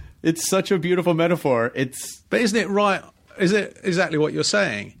 It's such a beautiful metaphor. But isn't it right? Is it exactly what you're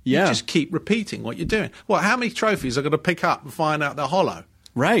saying? Yeah. You just keep repeating what you're doing. Well, how many trophies are going to pick up and find out they're hollow?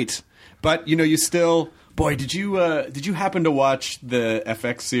 Right. But, you still... Boy, did you happen to watch the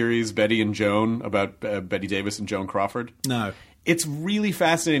FX series Betty and Joan about Betty Davis and Joan Crawford? No. It's really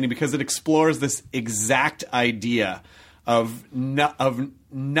fascinating because it explores this exact idea of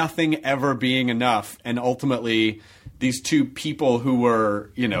nothing ever being enough, and ultimately these two people who were,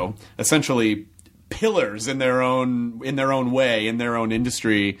 essentially pillars in their own way, in their own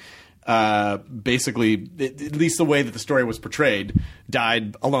industry, basically, at least the way that the story was portrayed,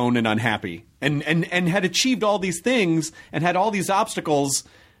 died alone and unhappy, and had achieved all these things and had all these obstacles,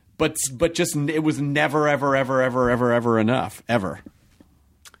 but just it was never ever enough, ever.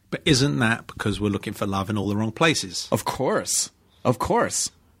 But isn't that because we're looking for love in all the wrong places? Of course.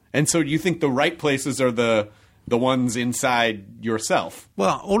 And so you think the right places are the ones inside yourself?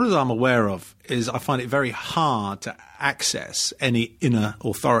 Well, all that I'm aware of is I find it very hard to access any inner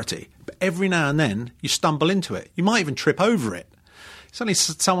authority. But every now and then you stumble into it. You might even trip over it. Suddenly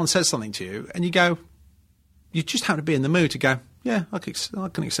someone says something to you and you just happen to be in the mood to go, yeah, I can accept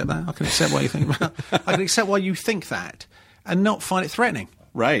that. I can accept what you think about. I can accept why you think that and not find it threatening.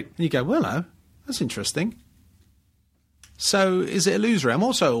 Right. And you go, well, no, that's interesting. So is it illusory? I'm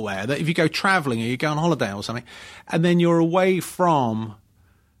also aware that if you go travelling or you go on holiday or something, and then you're away from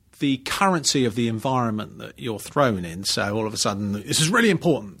the currency of the environment that you're thrown in, so all of a sudden, this is really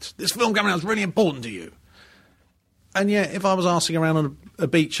important. This film coming out is really important to you. And yet, if I was arsing around on a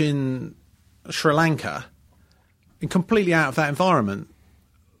beach in Sri Lanka, and completely out of that environment,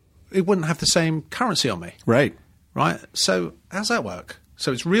 it wouldn't have the same currency on me. Right. Right? So how's that work?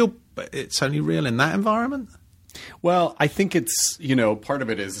 So it's real, but it's only real in that environment? Well, I think it's, part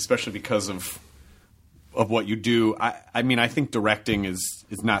of it is, especially because of what you do. I think directing is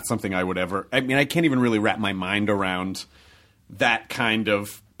not something I would ever... I can't even really wrap my mind around that kind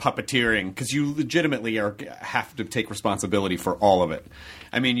of puppeteering, because you legitimately have to take responsibility for all of it.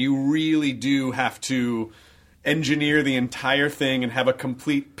 You really do have to engineer the entire thing and have a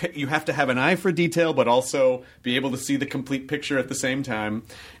complete... You have to have an eye for detail, but also be able to see the complete picture at the same time.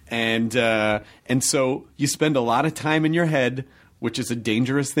 And so you spend a lot of time in your head, which is a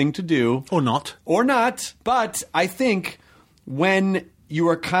dangerous thing to do. Or not. But I think when you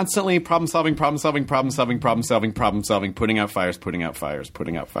are constantly problem solving, putting out fires.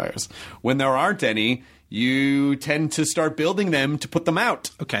 When there aren't any, you tend to start building them to put them out.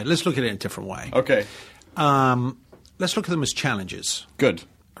 Okay, let's look at it in a different way. Okay. Let's look at them as challenges. Good.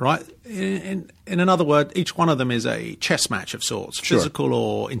 Right? In another word, each one of them is a chess match of sorts, sure. Physical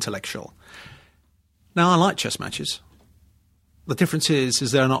or intellectual. Now, I like chess matches. The difference is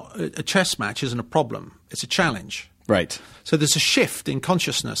they're not... A chess match isn't a problem. It's a challenge. Right. So there's a shift in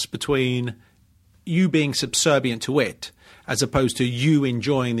consciousness between you being subservient to it as opposed to you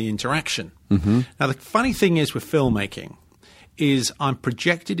enjoying the interaction. Mm-hmm. Now, the funny thing is with filmmaking is I'm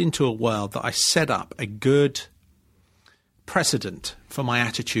projected into a world that I set up a good precedent for my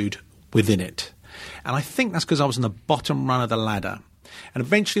attitude within it. And I think that's because I was in the bottom rung of the ladder. And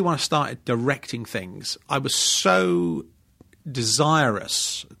eventually when I started directing things, I was so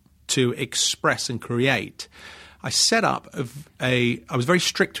desirous to express and create. I set up I was very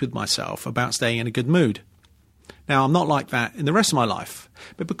strict with myself about staying in a good mood. Now, I'm not like that in the rest of my life.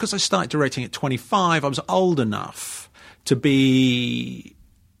 But because I started directing at 25, I was old enough to be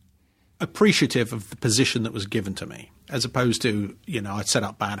appreciative of the position that was given to me. as opposed to, I'd set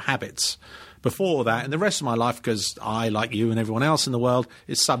up bad habits before that. And the rest of my life, because I, like you and everyone else in the world,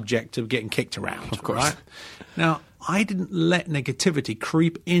 is subject to getting kicked around. Of course. Right? Now, I didn't let negativity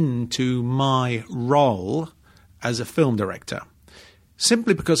creep into my role as a film director,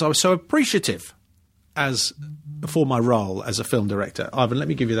 simply because I was so appreciative for my role as a film director. Ivan, let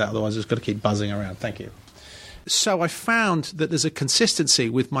me give you that, otherwise it's got to keep buzzing around. Thank you. So I found that there's a consistency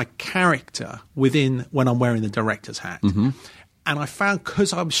with my character within when I'm wearing the director's hat. Mm-hmm. And I found,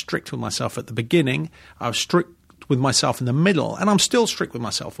 because I was strict with myself at the beginning, I was strict with myself in the middle, and I'm still strict with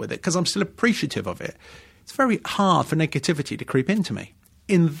myself with it because I'm still appreciative of it. It's very hard for negativity to creep into me.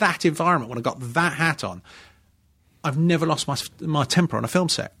 In that environment, when I got that hat on, I've never lost my temper on a film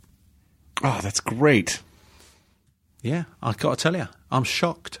set. Oh, that's great. Yeah, I've got to tell you, I'm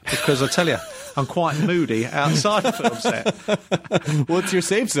shocked because I tell you, I'm quite moody outside the film set. What's your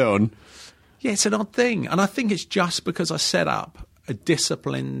safe zone? Yeah, it's an odd thing. And I think it's just because I set up a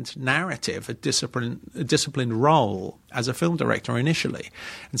disciplined narrative, a disciplined role as a film director initially.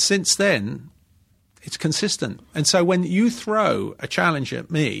 And since then, it's consistent. And so when you throw a challenge at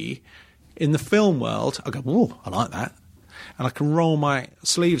me in the film world, I go, "Whoa, I like that." And I can roll my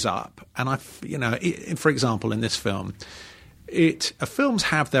sleeves up. And for example, in this film, films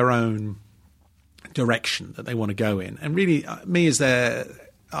have their own direction that they want to go in. And really, me as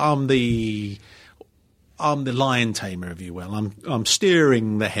I'm the lion tamer, if you will. I'm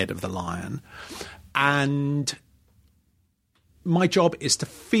steering the head of the lion, and my job is to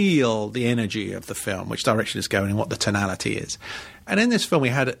feel the energy of the film, which direction it's going and what the tonality is. And in this film, we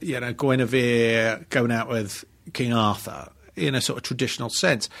had Guinevere going out with King Arthur in a sort of traditional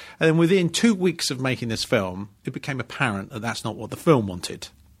sense. And then within 2 weeks of making this film, it became apparent that that's not what the film wanted.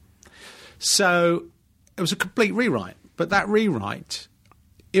 So it was a complete rewrite. But that rewrite,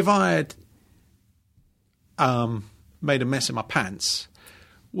 if I had made a mess in my pants,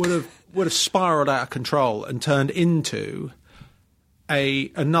 would have spiraled out of control and turned into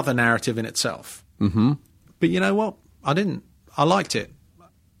another narrative in itself. Mm-hmm. But you know what? I didn't. I liked it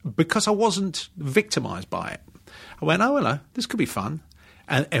because I wasn't victimised by it. I went, oh, hello, this could be fun.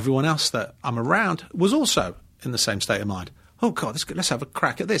 And everyone else that I'm around was also in the same state of mind. Oh, God, let's have a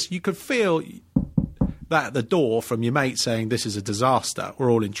crack at this. You could feel that at the door from your mate saying, this is a disaster,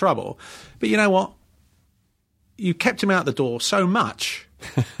 we're all in trouble. But you know what? You kept him out the door so much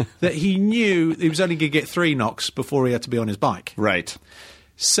that he knew he was only going to get 3 knocks before he had to be on his bike. Right.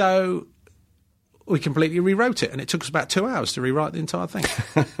 So we completely rewrote it, and it took us about 2 hours to rewrite the entire thing.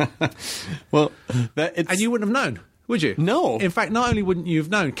 Well, and you wouldn't have known, would you? No. In fact, not only wouldn't you have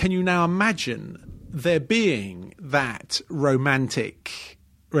known, can you now imagine there being that romantic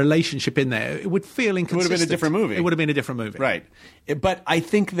relationship in there? It would feel inconsistent. It would have been a different movie. It would have been a different movie. Right. But I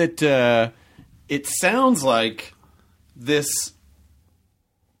think that it sounds like this...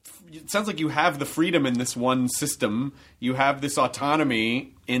 It sounds like you have the freedom in this one system. You have this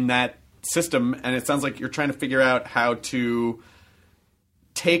autonomy in that system, and it sounds like you're trying to figure out how to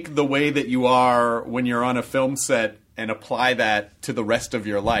take the way that you are when you're on a film set and apply that to the rest of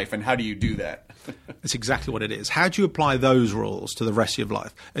your life. And how do you do that? That's exactly what it is. How do you apply those rules to the rest of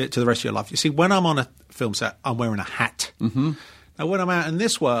your life? You see, when I'm on a film set, I'm wearing a hat. Mm-hmm. Now, when I'm out in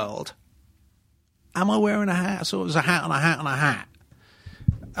this world, am I wearing a hat? So it was a hat and a hat and a hat.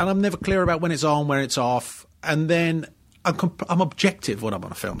 And I'm never clear about when it's on, when it's off. And then I'm objective when I'm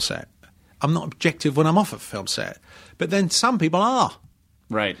on a film set. I'm not objective when I'm off a film set. But then some people are.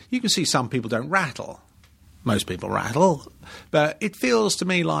 Right. You can see some people don't rattle. Most people rattle. But it feels to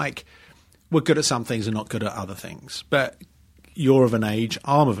me like we're good at some things and not good at other things. But you're of an age,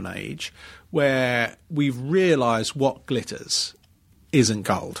 I'm of an age, where we've realised what glitters isn't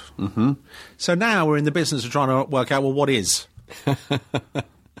gold. Mm-hmm. So now we're in the business of trying to work out, well, what is?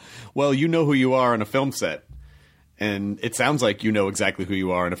 Well, you know who you are on a film set. And it sounds like you know exactly who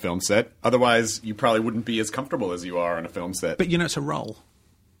you are on a film set. Otherwise, you probably wouldn't be as comfortable as you are on a film set. But, it's a role.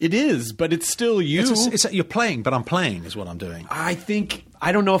 It is, but it's still you. You're playing, but I'm playing is what I'm doing. I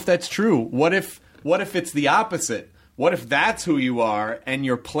don't know if that's true. What if it's the opposite? What if that's who you are and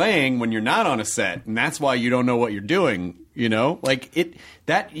you're playing when you're not on a set, and that's why you don't know what you're doing? What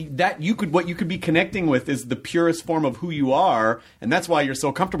you could be connecting with is the purest form of who you are, and that's why you're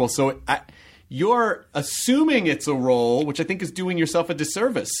so comfortable. So you're assuming it's a role, which I think is doing yourself a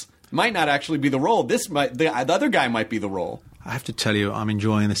disservice. Might not actually be the role. The other guy might be the role. I have to tell you, I'm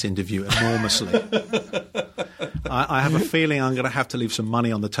enjoying this interview enormously. I have a feeling I'm going to have to leave some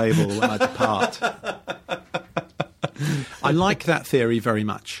money on the table when I depart. I like that theory very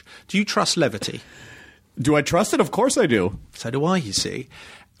much. Do you trust levity? Do I trust it? Of course I do. So do I, you see.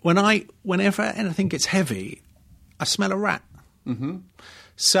 Whenever anything gets heavy, I smell a rat.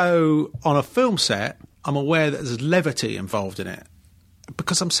 So on a film set, I'm aware that there's levity involved in it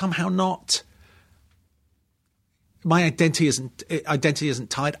because I'm somehow not. My identity isn't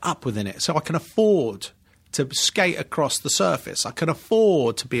tied up within it, so I can afford to skate across the surface. I can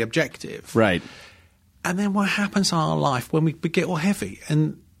afford to be objective. Right. And then what happens in our life when we get all heavy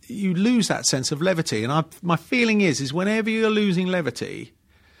and you lose that sense of levity? And my feeling is whenever you're losing levity,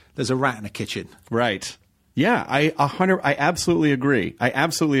 there's a rat in the kitchen. Right. Yeah, I absolutely agree. I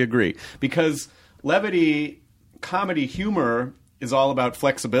absolutely agree. Because levity, comedy, humor is all about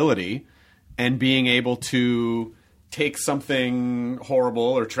flexibility and being able to take something horrible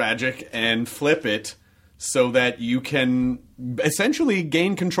or tragic and flip it so that you can essentially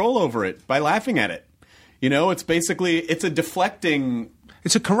gain control over it by laughing at it. You know, it's a deflecting...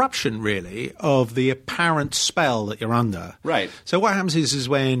 It's a corruption, really, of the apparent spell that you're under. Right. So what happens is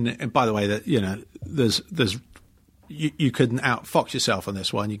when, and by the way, that there's you can outfox yourself on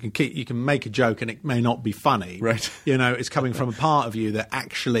this one. You can make a joke and it may not be funny. Right. It's coming from a part of you that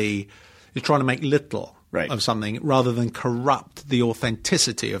actually is trying to make little of something rather than corrupt the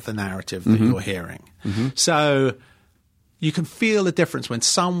authenticity of the narrative that you're hearing. So you can feel the difference when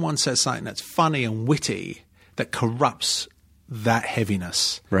someone says something that's funny and witty that corrupts that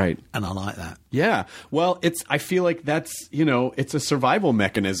heaviness. Right. And I like that. Yeah. Well, I feel like that's, it's a survival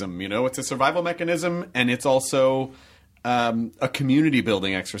mechanism, it's a survival mechanism, and it's also a community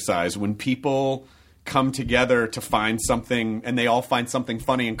building exercise. When people come together to find something and they all find something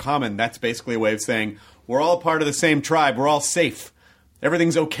funny in common, that's basically a way of saying we're all part of the same tribe. We're all safe.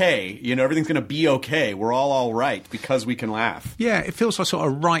 Everything's okay. Everything's going to be okay. We're all right because we can laugh. Yeah, it feels like sort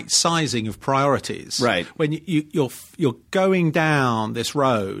of right sizing of priorities. Right. When you're going down this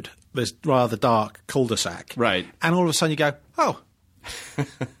road, this rather dark cul-de-sac. Right. And all of a sudden you go, oh,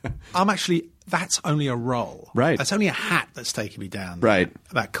 that's only a roll. Right. That's only a hat that's taking me down. Right.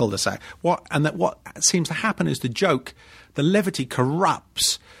 That cul-de-sac. What seems to happen is the levity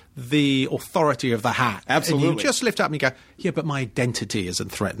corrupts the authority of the hat. Absolutely. And you just lift up and you go, yeah, but my identity isn't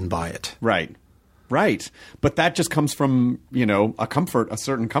threatened by it. Right. Right. But that just comes from, a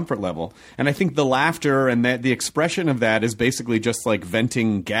certain comfort level. And I think the laughter and the expression of that is basically just like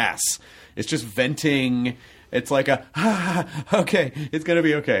venting gas. It's just venting. It's like okay, it's going to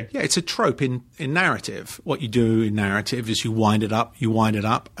be okay. Yeah, it's a trope in narrative. What you do in narrative is you wind it up,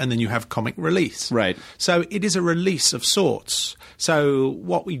 and then you have comic release. Right. So it is a release of sorts. So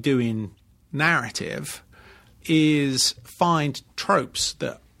what we do in narrative is find tropes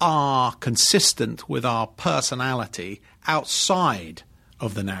that are consistent with our personality outside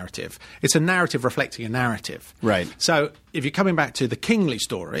of the narrative. It's a narrative reflecting a narrative. Right. So if you're coming back to the Kingsley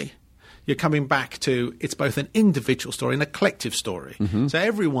story, you're coming back to it's both an individual story and a collective story. So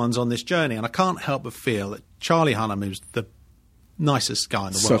everyone's on this journey, and I can't help but feel that Charlie Hunnam, who's the nicest guy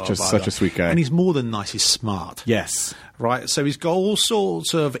in the world, such a sweet guy, and he's more than nice, he's smart. Yes. Right, so he's got all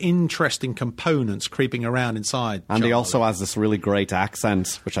sorts of interesting components creeping around inside. And he also has this really great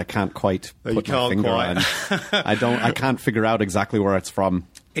accent, which I can't quite put my finger on. I can't figure out exactly where it's from.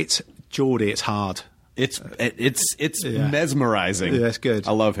 It's Geordie, it's hard. It's mesmerizing. Yeah, it's good.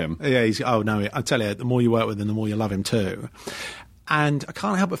 I love him. Yeah, I tell you, the more you work with him, the more you love him too. And I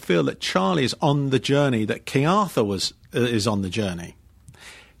can't help but feel that Charlie is on the journey that King Arthur is on the journey.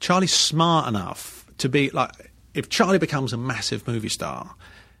 Charlie's smart enough to be like, if Charlie becomes a massive movie star,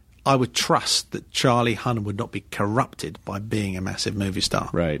 I would trust that Charlie Hunnam would not be corrupted by being a massive movie star.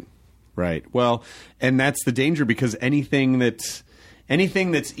 Right. Well, and that's the danger, because anything that's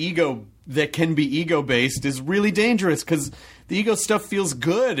ego, that can be ego-based, is really dangerous, because the ego stuff feels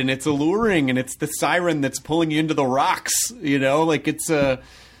good and it's alluring and it's the siren that's pulling you into the rocks, like it's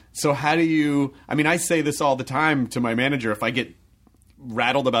so how do you, I say this all the time to my manager. If I get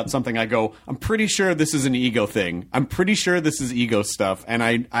rattled about something, I go, I'm pretty sure this is an ego thing. I'm pretty sure this is ego stuff.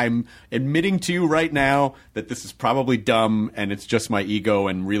 And I'm admitting to you right now that this is probably dumb and it's just my ego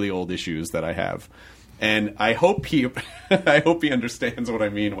and really old issues that I have. And I hope he understands what I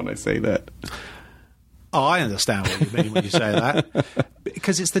mean when I say that. Oh, I understand what you mean when you say that.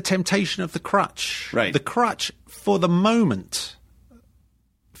 Because it's the temptation of the crutch. Right. The crutch, for the moment,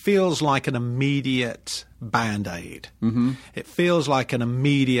 feels like an immediate Band-Aid. Mm-hmm. It feels like an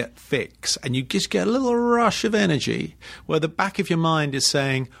immediate fix. And you just get a little rush of energy where the back of your mind is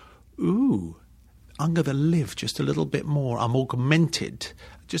saying, ooh, I'm going to live just a little bit more. I'm augmented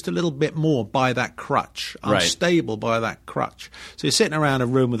just a little bit more by that crutch, Right. unstable by that crutch. So you're sitting around a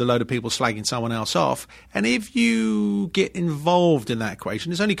room with a load of people slagging someone else off, and if you get involved in that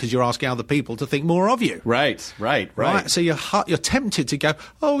equation, it's only because you're asking other people to think more of you. Right. So you're tempted to go,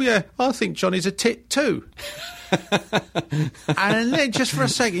 oh yeah, I think Johnny's a tit too. And then just for a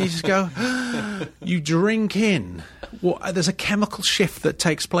second you just go, you drink in. Well, there's a chemical shift that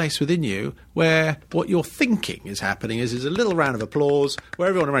takes place within you where what you're thinking is happening is a little round of applause where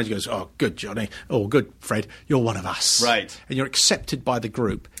everyone around you goes, oh, good, Johnny. Oh, good, Fred. You're one of us. Right. And you're accepted by the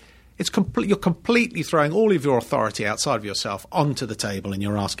group. You're completely throwing all of your authority outside of yourself onto the table and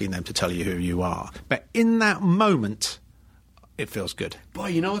you're asking them to tell you who you are. But in that moment, it feels good. Boy,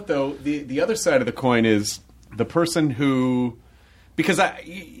 you know what, though? The other side of the coin is the person who... Because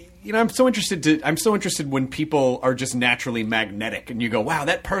I'm so interested when people are just naturally magnetic, and you go, "Wow,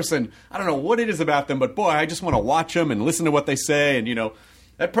 that person! I don't know what it is about them, but boy, I just want to watch them and listen to what they say." And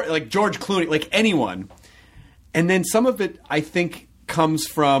like George Clooney, like anyone. And then some of it, I think, comes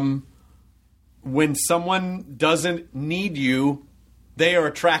from when someone doesn't need you, they are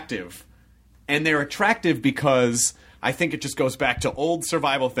attractive, and they're attractive because. I think it just goes back to old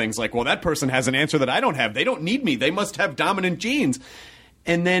survival things like, well, that person has an answer that I don't have. They don't need me. They must have dominant genes.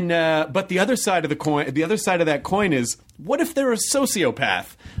 And then, but the other side of that coin is, what if they're a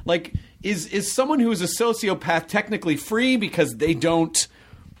sociopath? Like, is someone who is a sociopath technically free because they don't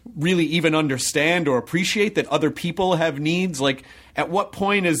really even understand or appreciate that other people have needs? Like, at what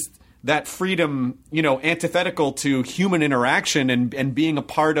point is that freedom, antithetical to human interaction and being a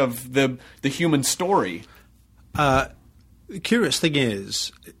part of the human story? The curious thing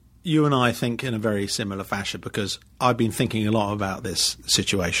is, you and I think in a very similar fashion because I've been thinking a lot about this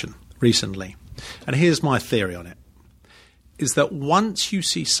situation recently. And here's my theory on it, is that once you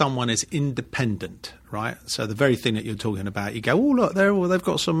see someone as independent, right? So the very thing that you're talking about, you go, oh, look, they've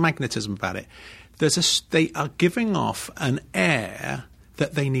got some magnetism about it. They are giving off an air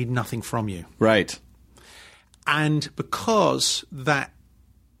that they need nothing from you. Right. And because that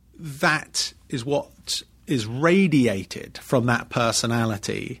is what is radiated from that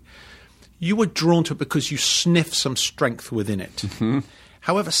personality, you are drawn to it because you sniff some strength within it. Mm-hmm.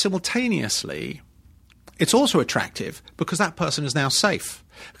 However, simultaneously, it's also attractive because that person is now safe,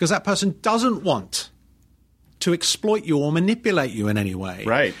 because that person doesn't want to exploit you or manipulate you in any way.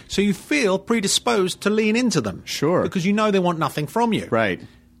 Right. So you feel predisposed to lean into them. Sure. Because you know they want nothing from you. Right.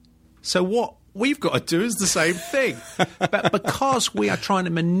 So what we've got to do is the same thing. But because we are trying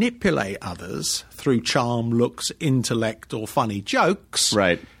to manipulate others through charm, looks, intellect, or funny jokes,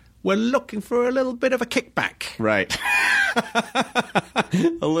 right, we're looking for a little bit of a kickback. Right.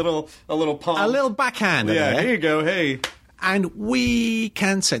 a little palm. A little backhand. Yeah, here you go, hey. And we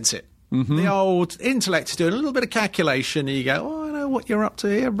can sense it. Mm-hmm. The old intellect is doing a little bit of calculation, and you go, oh, I know what you're up to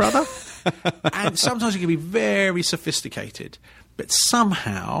here, brother. And sometimes it can be very sophisticated. But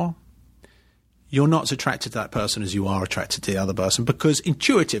somehow you're not as attracted to that person as you are attracted to the other person, because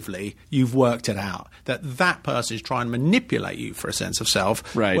intuitively you've worked it out that that person is trying to manipulate you for a sense of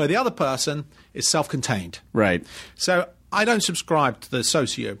self, right, where the other person is self-contained. Right. So I don't subscribe to the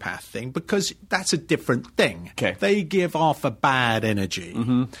sociopath thing because that's a different thing. Okay. They give off a bad energy,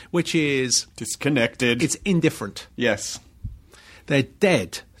 mm-hmm, which is disconnected. It's indifferent. Yes. They're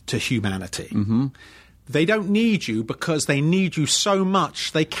dead to humanity. Mm-hmm. They don't need you because they need you so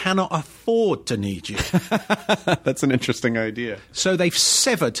much they cannot afford to need you. That's an interesting idea. So they've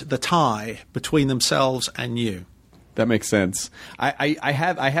severed the tie between themselves and you. That makes sense. I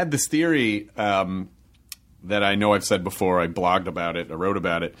had this theory that I know I've said before. I blogged about it. I wrote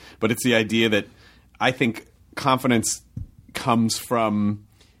about it. But it's the idea that I think confidence comes from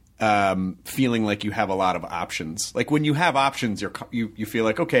feeling like you have a lot of options. Like when you have options, you feel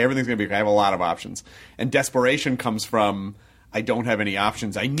like, okay, everything's going to be, I have a lot of options. And desperation comes from, I don't have any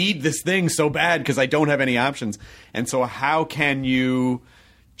options. I need this thing so bad because I don't have any options. And so how can you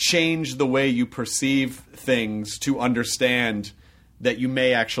change the way you perceive things to understand that you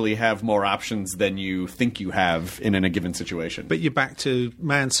may actually have more options than you think you have in a given situation? But you're back to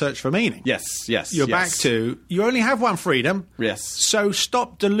man's search for meaning. Yes. You're back to, you only have one freedom. Yes. So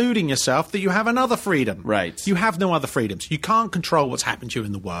stop deluding yourself that you have another freedom. Right. You have no other freedoms. You can't control what's happened to you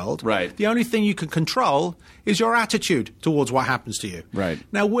in the world. Right. The only thing you can control is your attitude towards what happens to you. Right.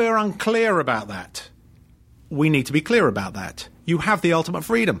 Now, we're unclear about that. We need to be clear about that. You have the ultimate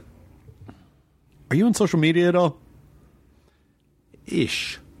freedom. Are you on social media at all?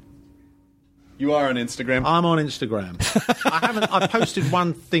 Ish. You are on Instagram? I'm on Instagram. I posted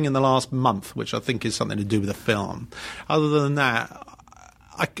one thing in the last month, which I think is something to do with a film. Other than that,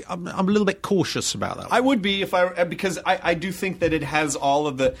 I'm a little bit cautious about that. I would be because I do think that it has all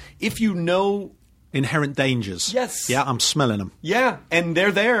of the, if you know, inherent dangers. Yes. Yeah, I'm smelling them. Yeah, and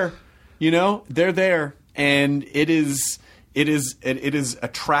they're there. They're there, and it is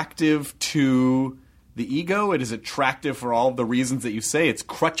attractive to the ego. It is attractive for all of the reasons that you say. It's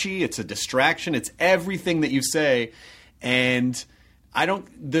crutchy. It's a distraction. It's everything that you say, and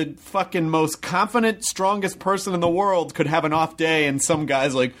the fucking most confident, strongest person in the world could have an off day, and some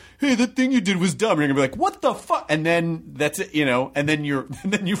guy's like, "Hey, that thing you did was dumb." And you're gonna be like, "What the fuck?" And then that's it, and then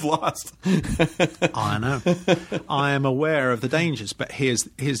you've lost. I know. I am aware of the dangers, but here's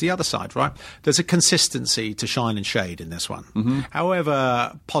the other side, right? There's a consistency to shine and shade in this one. Mm-hmm.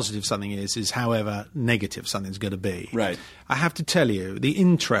 However positive something is however negative something's going to be. Right. I have to tell you, the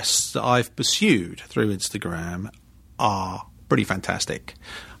interests that I've pursued through Instagram are pretty fantastic.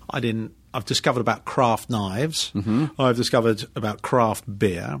 I've discovered about craft knives. Mm-hmm. I've discovered about craft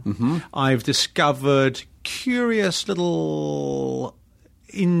beer. Mm-hmm. I've discovered curious little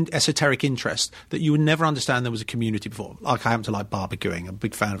esoteric interest that you would never understand there was a community before. Like I happen to like barbecuing. I'm a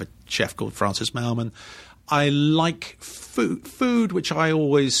big fan of a chef called Francis Malman. I like food which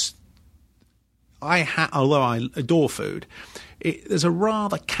although I adore food, there's a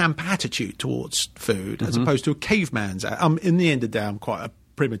rather camp attitude towards food as opposed to a caveman's. In the end of the day, I'm quite a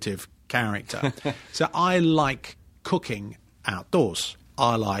primitive character. So I like cooking outdoors.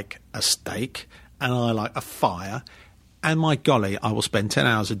 I like a steak and I like a fire. And my golly, I will spend 10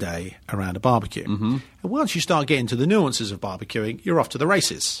 hours a day around a barbecue. Mm-hmm. And once you start getting to the nuances of barbecuing, you're off to the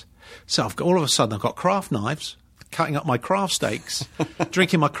races. So all of a sudden I've got craft knives, cutting up my craft steaks,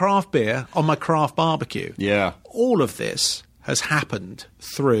 drinking my craft beer on my craft barbecue. Yeah. All of this has happened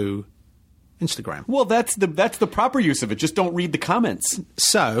through Instagram. Well, that's the proper use of it. Just don't read the comments.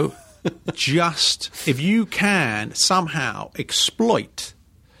 So, just if you can somehow exploit,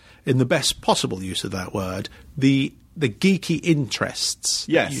 in the best possible use of that word, the geeky interests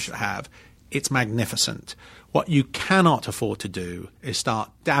that you should have, it's magnificent. What you cannot afford to do is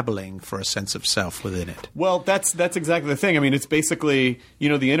start dabbling for a sense of self within it. Well, that's exactly the thing. I mean, it's basically,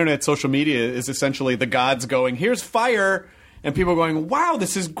 the internet, social media is essentially the gods going, here's fire, and people going, wow,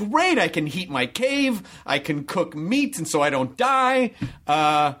 this is great. I can heat my cave. I can cook meat, and so I don't die.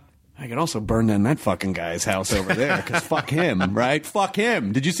 I can also burn down that fucking guy's house over there, because fuck him, right? Fuck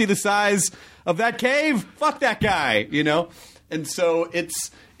him. Did you see the size of that cave? Fuck that guy, And so it's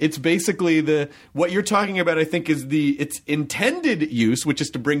basically what you're talking about, I think, is its intended use, which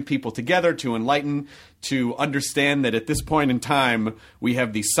is to bring people together, to enlighten, to understand that at this point in time, we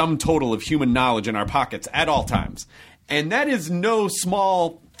have the sum total of human knowledge in our pockets at all times. And that is no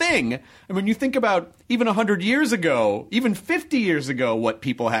small thing. I mean, you think about even 100 years ago, even 50 years ago, what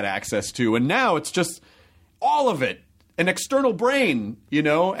people had access to. And now it's just all of it. An external brain,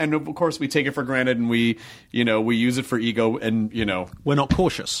 and of course we take it for granted and we use it for ego and, We're not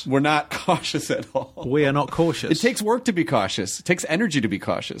cautious. We're not cautious at all. We are not cautious. It takes work to be cautious. It takes energy to be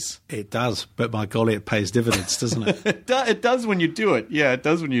cautious. It does, but by golly, it pays dividends, doesn't it? It does when you do it. Yeah, it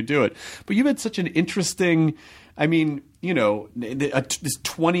does when you do it. But you've had such an interesting, this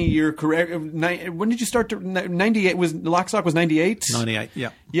 20-year career. When did you start to, 98, Lockstock was 98? 98, yeah.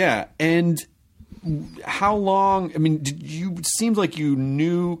 Yeah, and how long? I mean, seems like you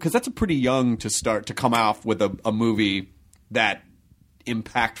knew, because that's a pretty young to start to come off with a movie that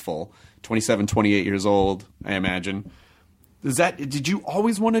impactful. 27, 28 years old, I imagine. Did you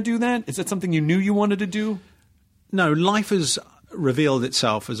always want to do that? Is that something you knew you wanted to do? No, life has revealed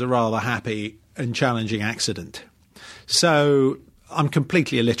itself as a rather happy and challenging accident. So I'm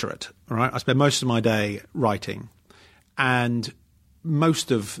completely illiterate, right? I spend most of my day writing, and most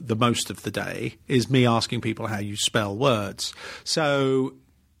of the day is me asking people how you spell words. So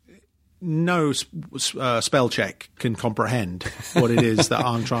no spell check can comprehend what it is that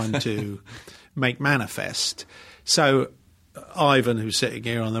I'm trying to make manifest. So Ivan, who's sitting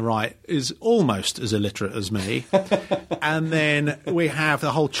here on the right, is almost as illiterate as me. And then we have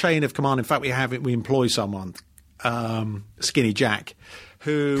the whole chain of command. In fact, we employ someone, Skinny Jack,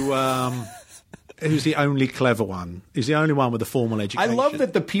 who's the only clever one. He's the only one with a formal education. I love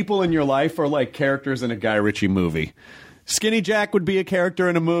that the people in your life are like characters in a Guy Ritchie movie. Skinny Jack would be a character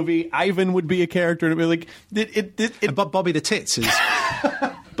in a movie. Ivan would be a character in a movie. And Bobby the Tits is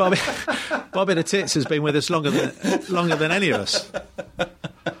Bobby the Tits has been with us longer than any of us.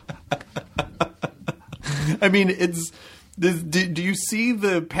 I mean, do you see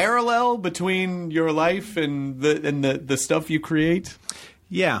the parallel between your life and the stuff you create?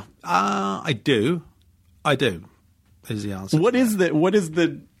 Yeah, I do. Is the answer. What is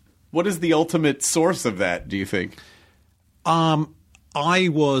the ultimate source of that, do you think? I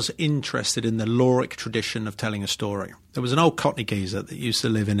was interested in the Loric tradition of telling a story. There was an old Cockney geezer that used to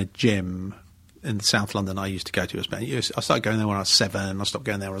live in a gym in South London I used to go to. I started going there when I was 7. I stopped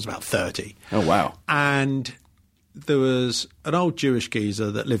going there when I was about 30. Oh, wow. And there was an old Jewish geezer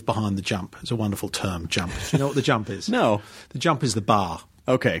that lived behind the jump. It's a wonderful term, jump. Do you know what the jump is? No. The jump is the bar.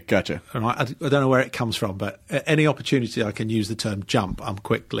 Okay, gotcha. And I don't know where it comes from, but any opportunity I can use the term jump, I'm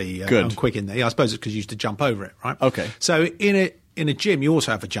quick in there. Yeah, I suppose it's because you used to jump over it, right? Okay. So in a gym, you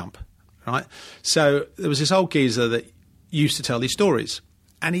also have a jump, right? So there was this old geezer that used to tell these stories,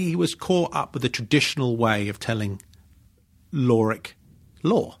 and he was caught up with the traditional way of telling Loric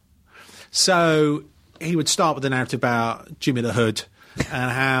lore. So he would start with the narrative about Jimmy the Hood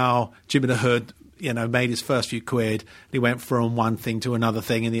and how Jimmy the Hood, made his first few quid. He went from one thing to another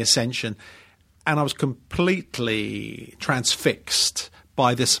thing in the Ascension. And I was completely transfixed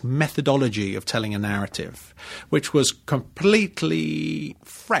by this methodology of telling a narrative, which was completely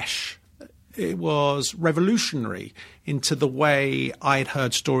fresh. It was revolutionary into the way I had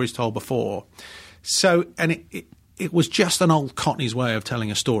heard stories told before. So, and it was just an old Cockney's way of telling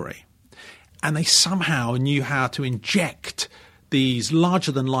a story. And they somehow knew how to inject these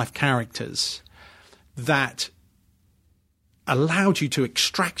larger-than-life characters that allowed you to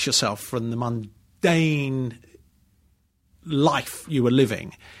extract yourself from the mundane life you were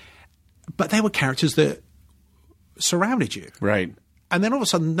living. But they were characters that surrounded you. Right. And then all of a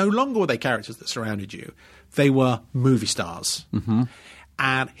sudden, no longer were they characters that surrounded you. They were movie stars. Mm-hmm.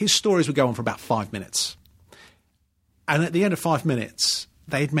 And his stories would go on for about 5 minutes. And at the end of 5 minutes,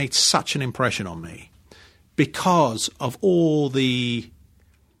 they'd made such an impression on me because of all the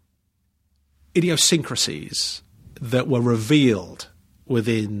idiosyncrasies that were revealed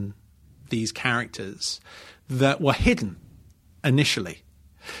within these characters that were hidden initially.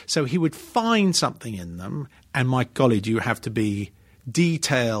 So he would find something in them, and my golly, do you have to be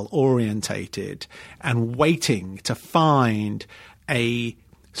detail-orientated and waiting to find a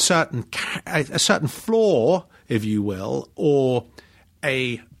certain flaw, if you will, or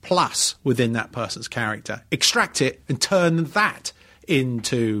a plus within that person's character, extract it and turn that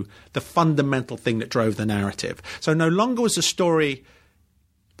into the fundamental thing that drove the narrative. So no longer was the story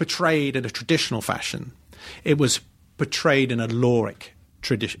portrayed in a traditional fashion. It was portrayed in a Loric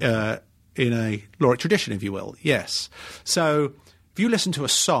tradition, if you will. Yes. So if you listen to a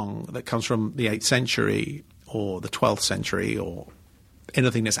song that comes from the 8th century or the 12th century or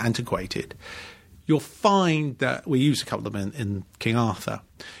anything that's antiquated, you'll find that we used a couple of them in King Arthur.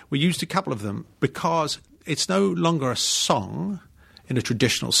 We used a couple of them because it's no longer a song in a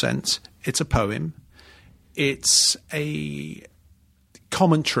traditional sense. It's a poem. It's a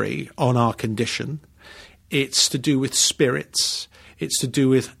commentary on our condition. It's to do with spirits. It's to do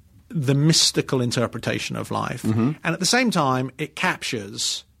with the mystical interpretation of life. Mm-hmm. And at the same time, it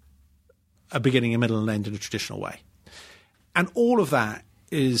captures a beginning, a middle, and end in a traditional way. And all of that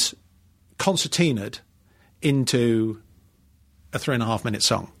is concertinaed into a 3.5-minute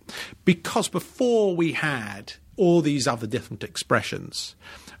song. Because before we had all these other different expressions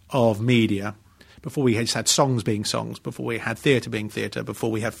of media, before we just had songs being songs, before we had theatre being theatre,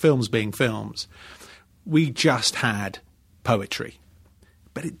 before we had films being films, we just had poetry.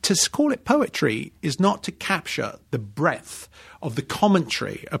 But to call it poetry is not to capture the breadth of the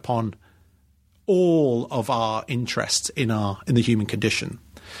commentary upon all of our interests in the human condition.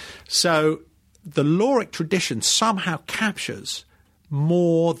 So the Loric tradition somehow captures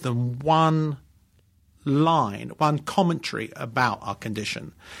more than one line, one commentary about our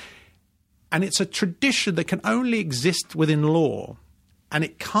condition. And it's a tradition that can only exist within law, and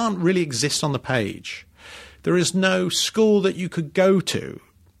it can't really exist on the page. There is no school that you could go to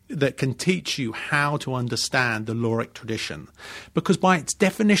that can teach you how to understand the Loric tradition, because by its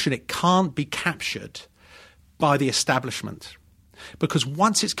definition, it can't be captured by the establishment. Because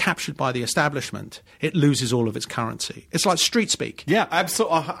once it's captured by the establishment, it loses all of its currency. It's like street speak. Yeah,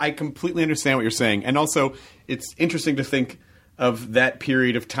 absolutely. I completely understand what you're saying. And also, it's interesting to think of that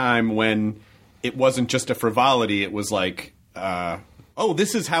period of time when it wasn't just a frivolity. It was like,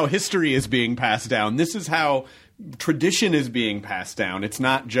 this is how history is being passed down. This is how tradition is being passed down. It's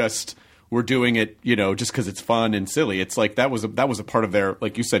not just we're doing it, just because it's fun and silly. It's like that was a part of their,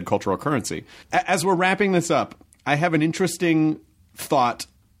 like you said, cultural currency. As we're wrapping this up, I have an interesting thought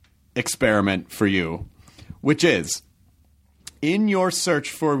experiment for you, which is, in your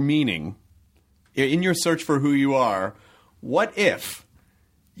search for meaning, in your search for who you are, what if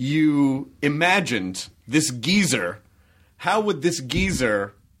you imagined this geezer? How would this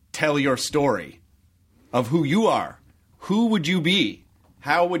geezer tell your story of who you are? Who would you be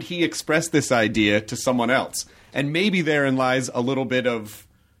how would he express this idea to someone else? And maybe therein lies a little bit of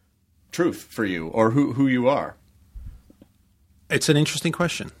truth for you or who you are. It's an interesting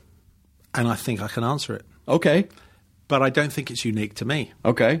question, and I think I can answer it. Okay. But I don't think it's unique to me.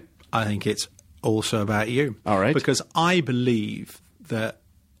 Okay. I think it's also about you. All right. Because I believe that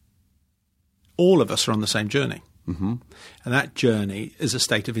all of us are on the same journey. Mm-hmm. And that journey is a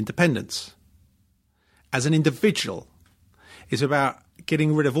state of independence. As an individual, it's about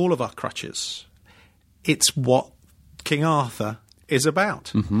getting rid of all of our crutches. It's what King Arthur is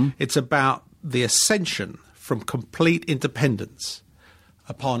about. Mm-hmm. It's about the ascension from complete independence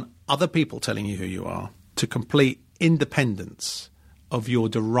upon other people telling you who you are to complete independence of your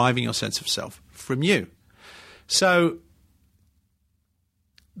deriving your sense of self from you. So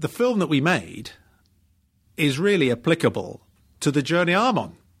the film that we made is really applicable to the journey I'm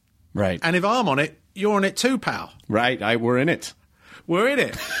on. Right. And if I'm on it, you're on it too, pal. Right. We're in it. We're in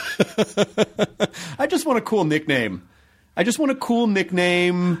it. I just want a cool nickname.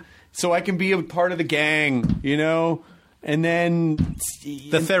 So I can be a part of the gang, you know? And then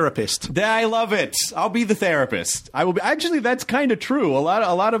the therapist. I love it. I'll be the therapist. I will be. Actually, that's kind of true. A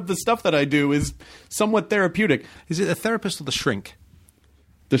lot of the stuff that I do is somewhat therapeutic. Is it the therapist or the shrink?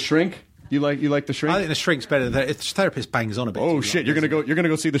 The shrink? You like the shrink? I think the shrink's better. The therapist bangs on a bit. Oh shit! You're gonna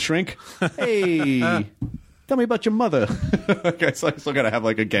go see the shrink? Hey, tell me about your mother. Okay, so I still gotta have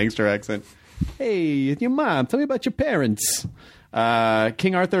like a gangster accent. Hey, your mom. Tell me about your parents.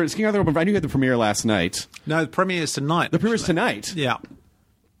 King Arthur. Is King Arthur open? I knew you had the premiere last night. No, the premiere is tonight. The premiere is tonight. Yeah.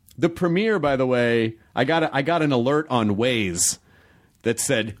 The premiere, by the way, I got an alert on Waze that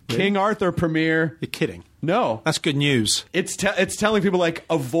said King Arthur premiere. You're kidding. No, that's good news. It's telling people like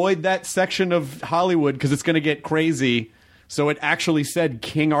avoid that section of Hollywood because it's going to get crazy. So it actually said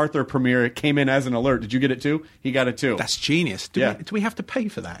King Arthur premiere. It came in as an alert. Did you get it too? He got it too. That's genius. Do we have to pay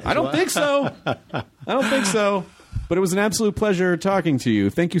for that? I don't think so. But it was an absolute pleasure talking to you.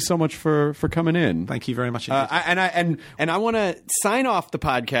 Thank you so much for coming in. Thank you very much. And I want to sign off the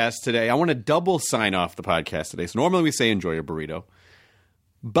podcast today. I want to double sign off the podcast today. So normally we say enjoy your burrito,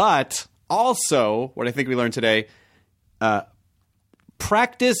 but also what I think we learned today: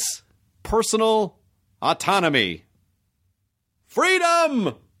 practice personal autonomy,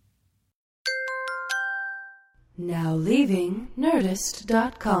 freedom. Now leaving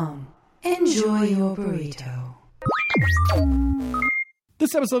Nerdist.com. Enjoy your burrito.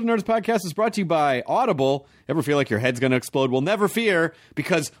 This episode of Nerdist Podcast is brought to you by Audible. Ever feel like your head's going to explode? Well, never fear,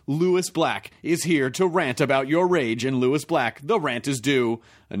 because Lewis Black is here to rant about your rage in Lewis Black, The Rant is Due,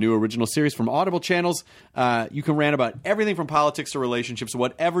 a new original series from Audible channels. You can rant about everything from politics to relationships,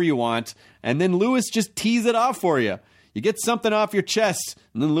 whatever you want, and then Lewis just tees it off for you. You get something off your chest,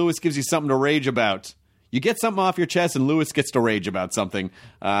 and then Lewis gives you something to rage about. You get something off your chest, and Lewis gets to rage about something.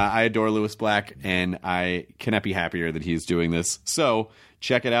 I adore Lewis Black, and I cannot be happier that he's doing this. So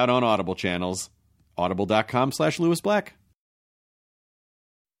check it out on Audible channels. Audible.com/Lewis Black.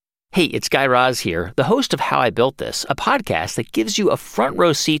 Hey, it's Guy Raz here, the host of How I Built This, a podcast that gives you a front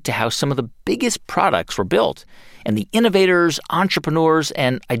row seat to how some of the biggest products were built and the innovators, entrepreneurs,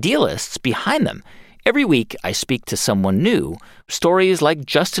 and idealists behind them. Every week, I speak to someone new. Stories like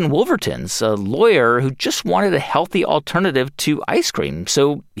Justin Wolverton's, a lawyer who just wanted a healthy alternative to ice cream,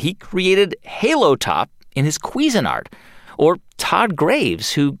 so he created Halo Top in his Cuisinart. Or Todd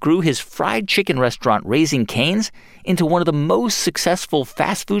Graves, who grew his fried chicken restaurant Raising Cane's into one of the most successful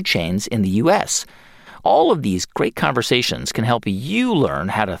fast food chains in the U.S. All of these great conversations can help you learn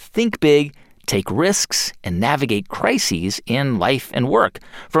how to think big, take risks, and navigate crises in life and work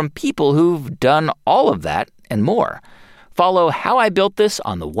from people who've done all of that and more. Follow How I Built This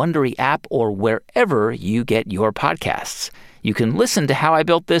on the Wondery app or wherever you get your podcasts. You can listen to How I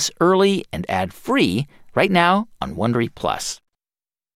Built This early and ad-free right now on Wondery Plus.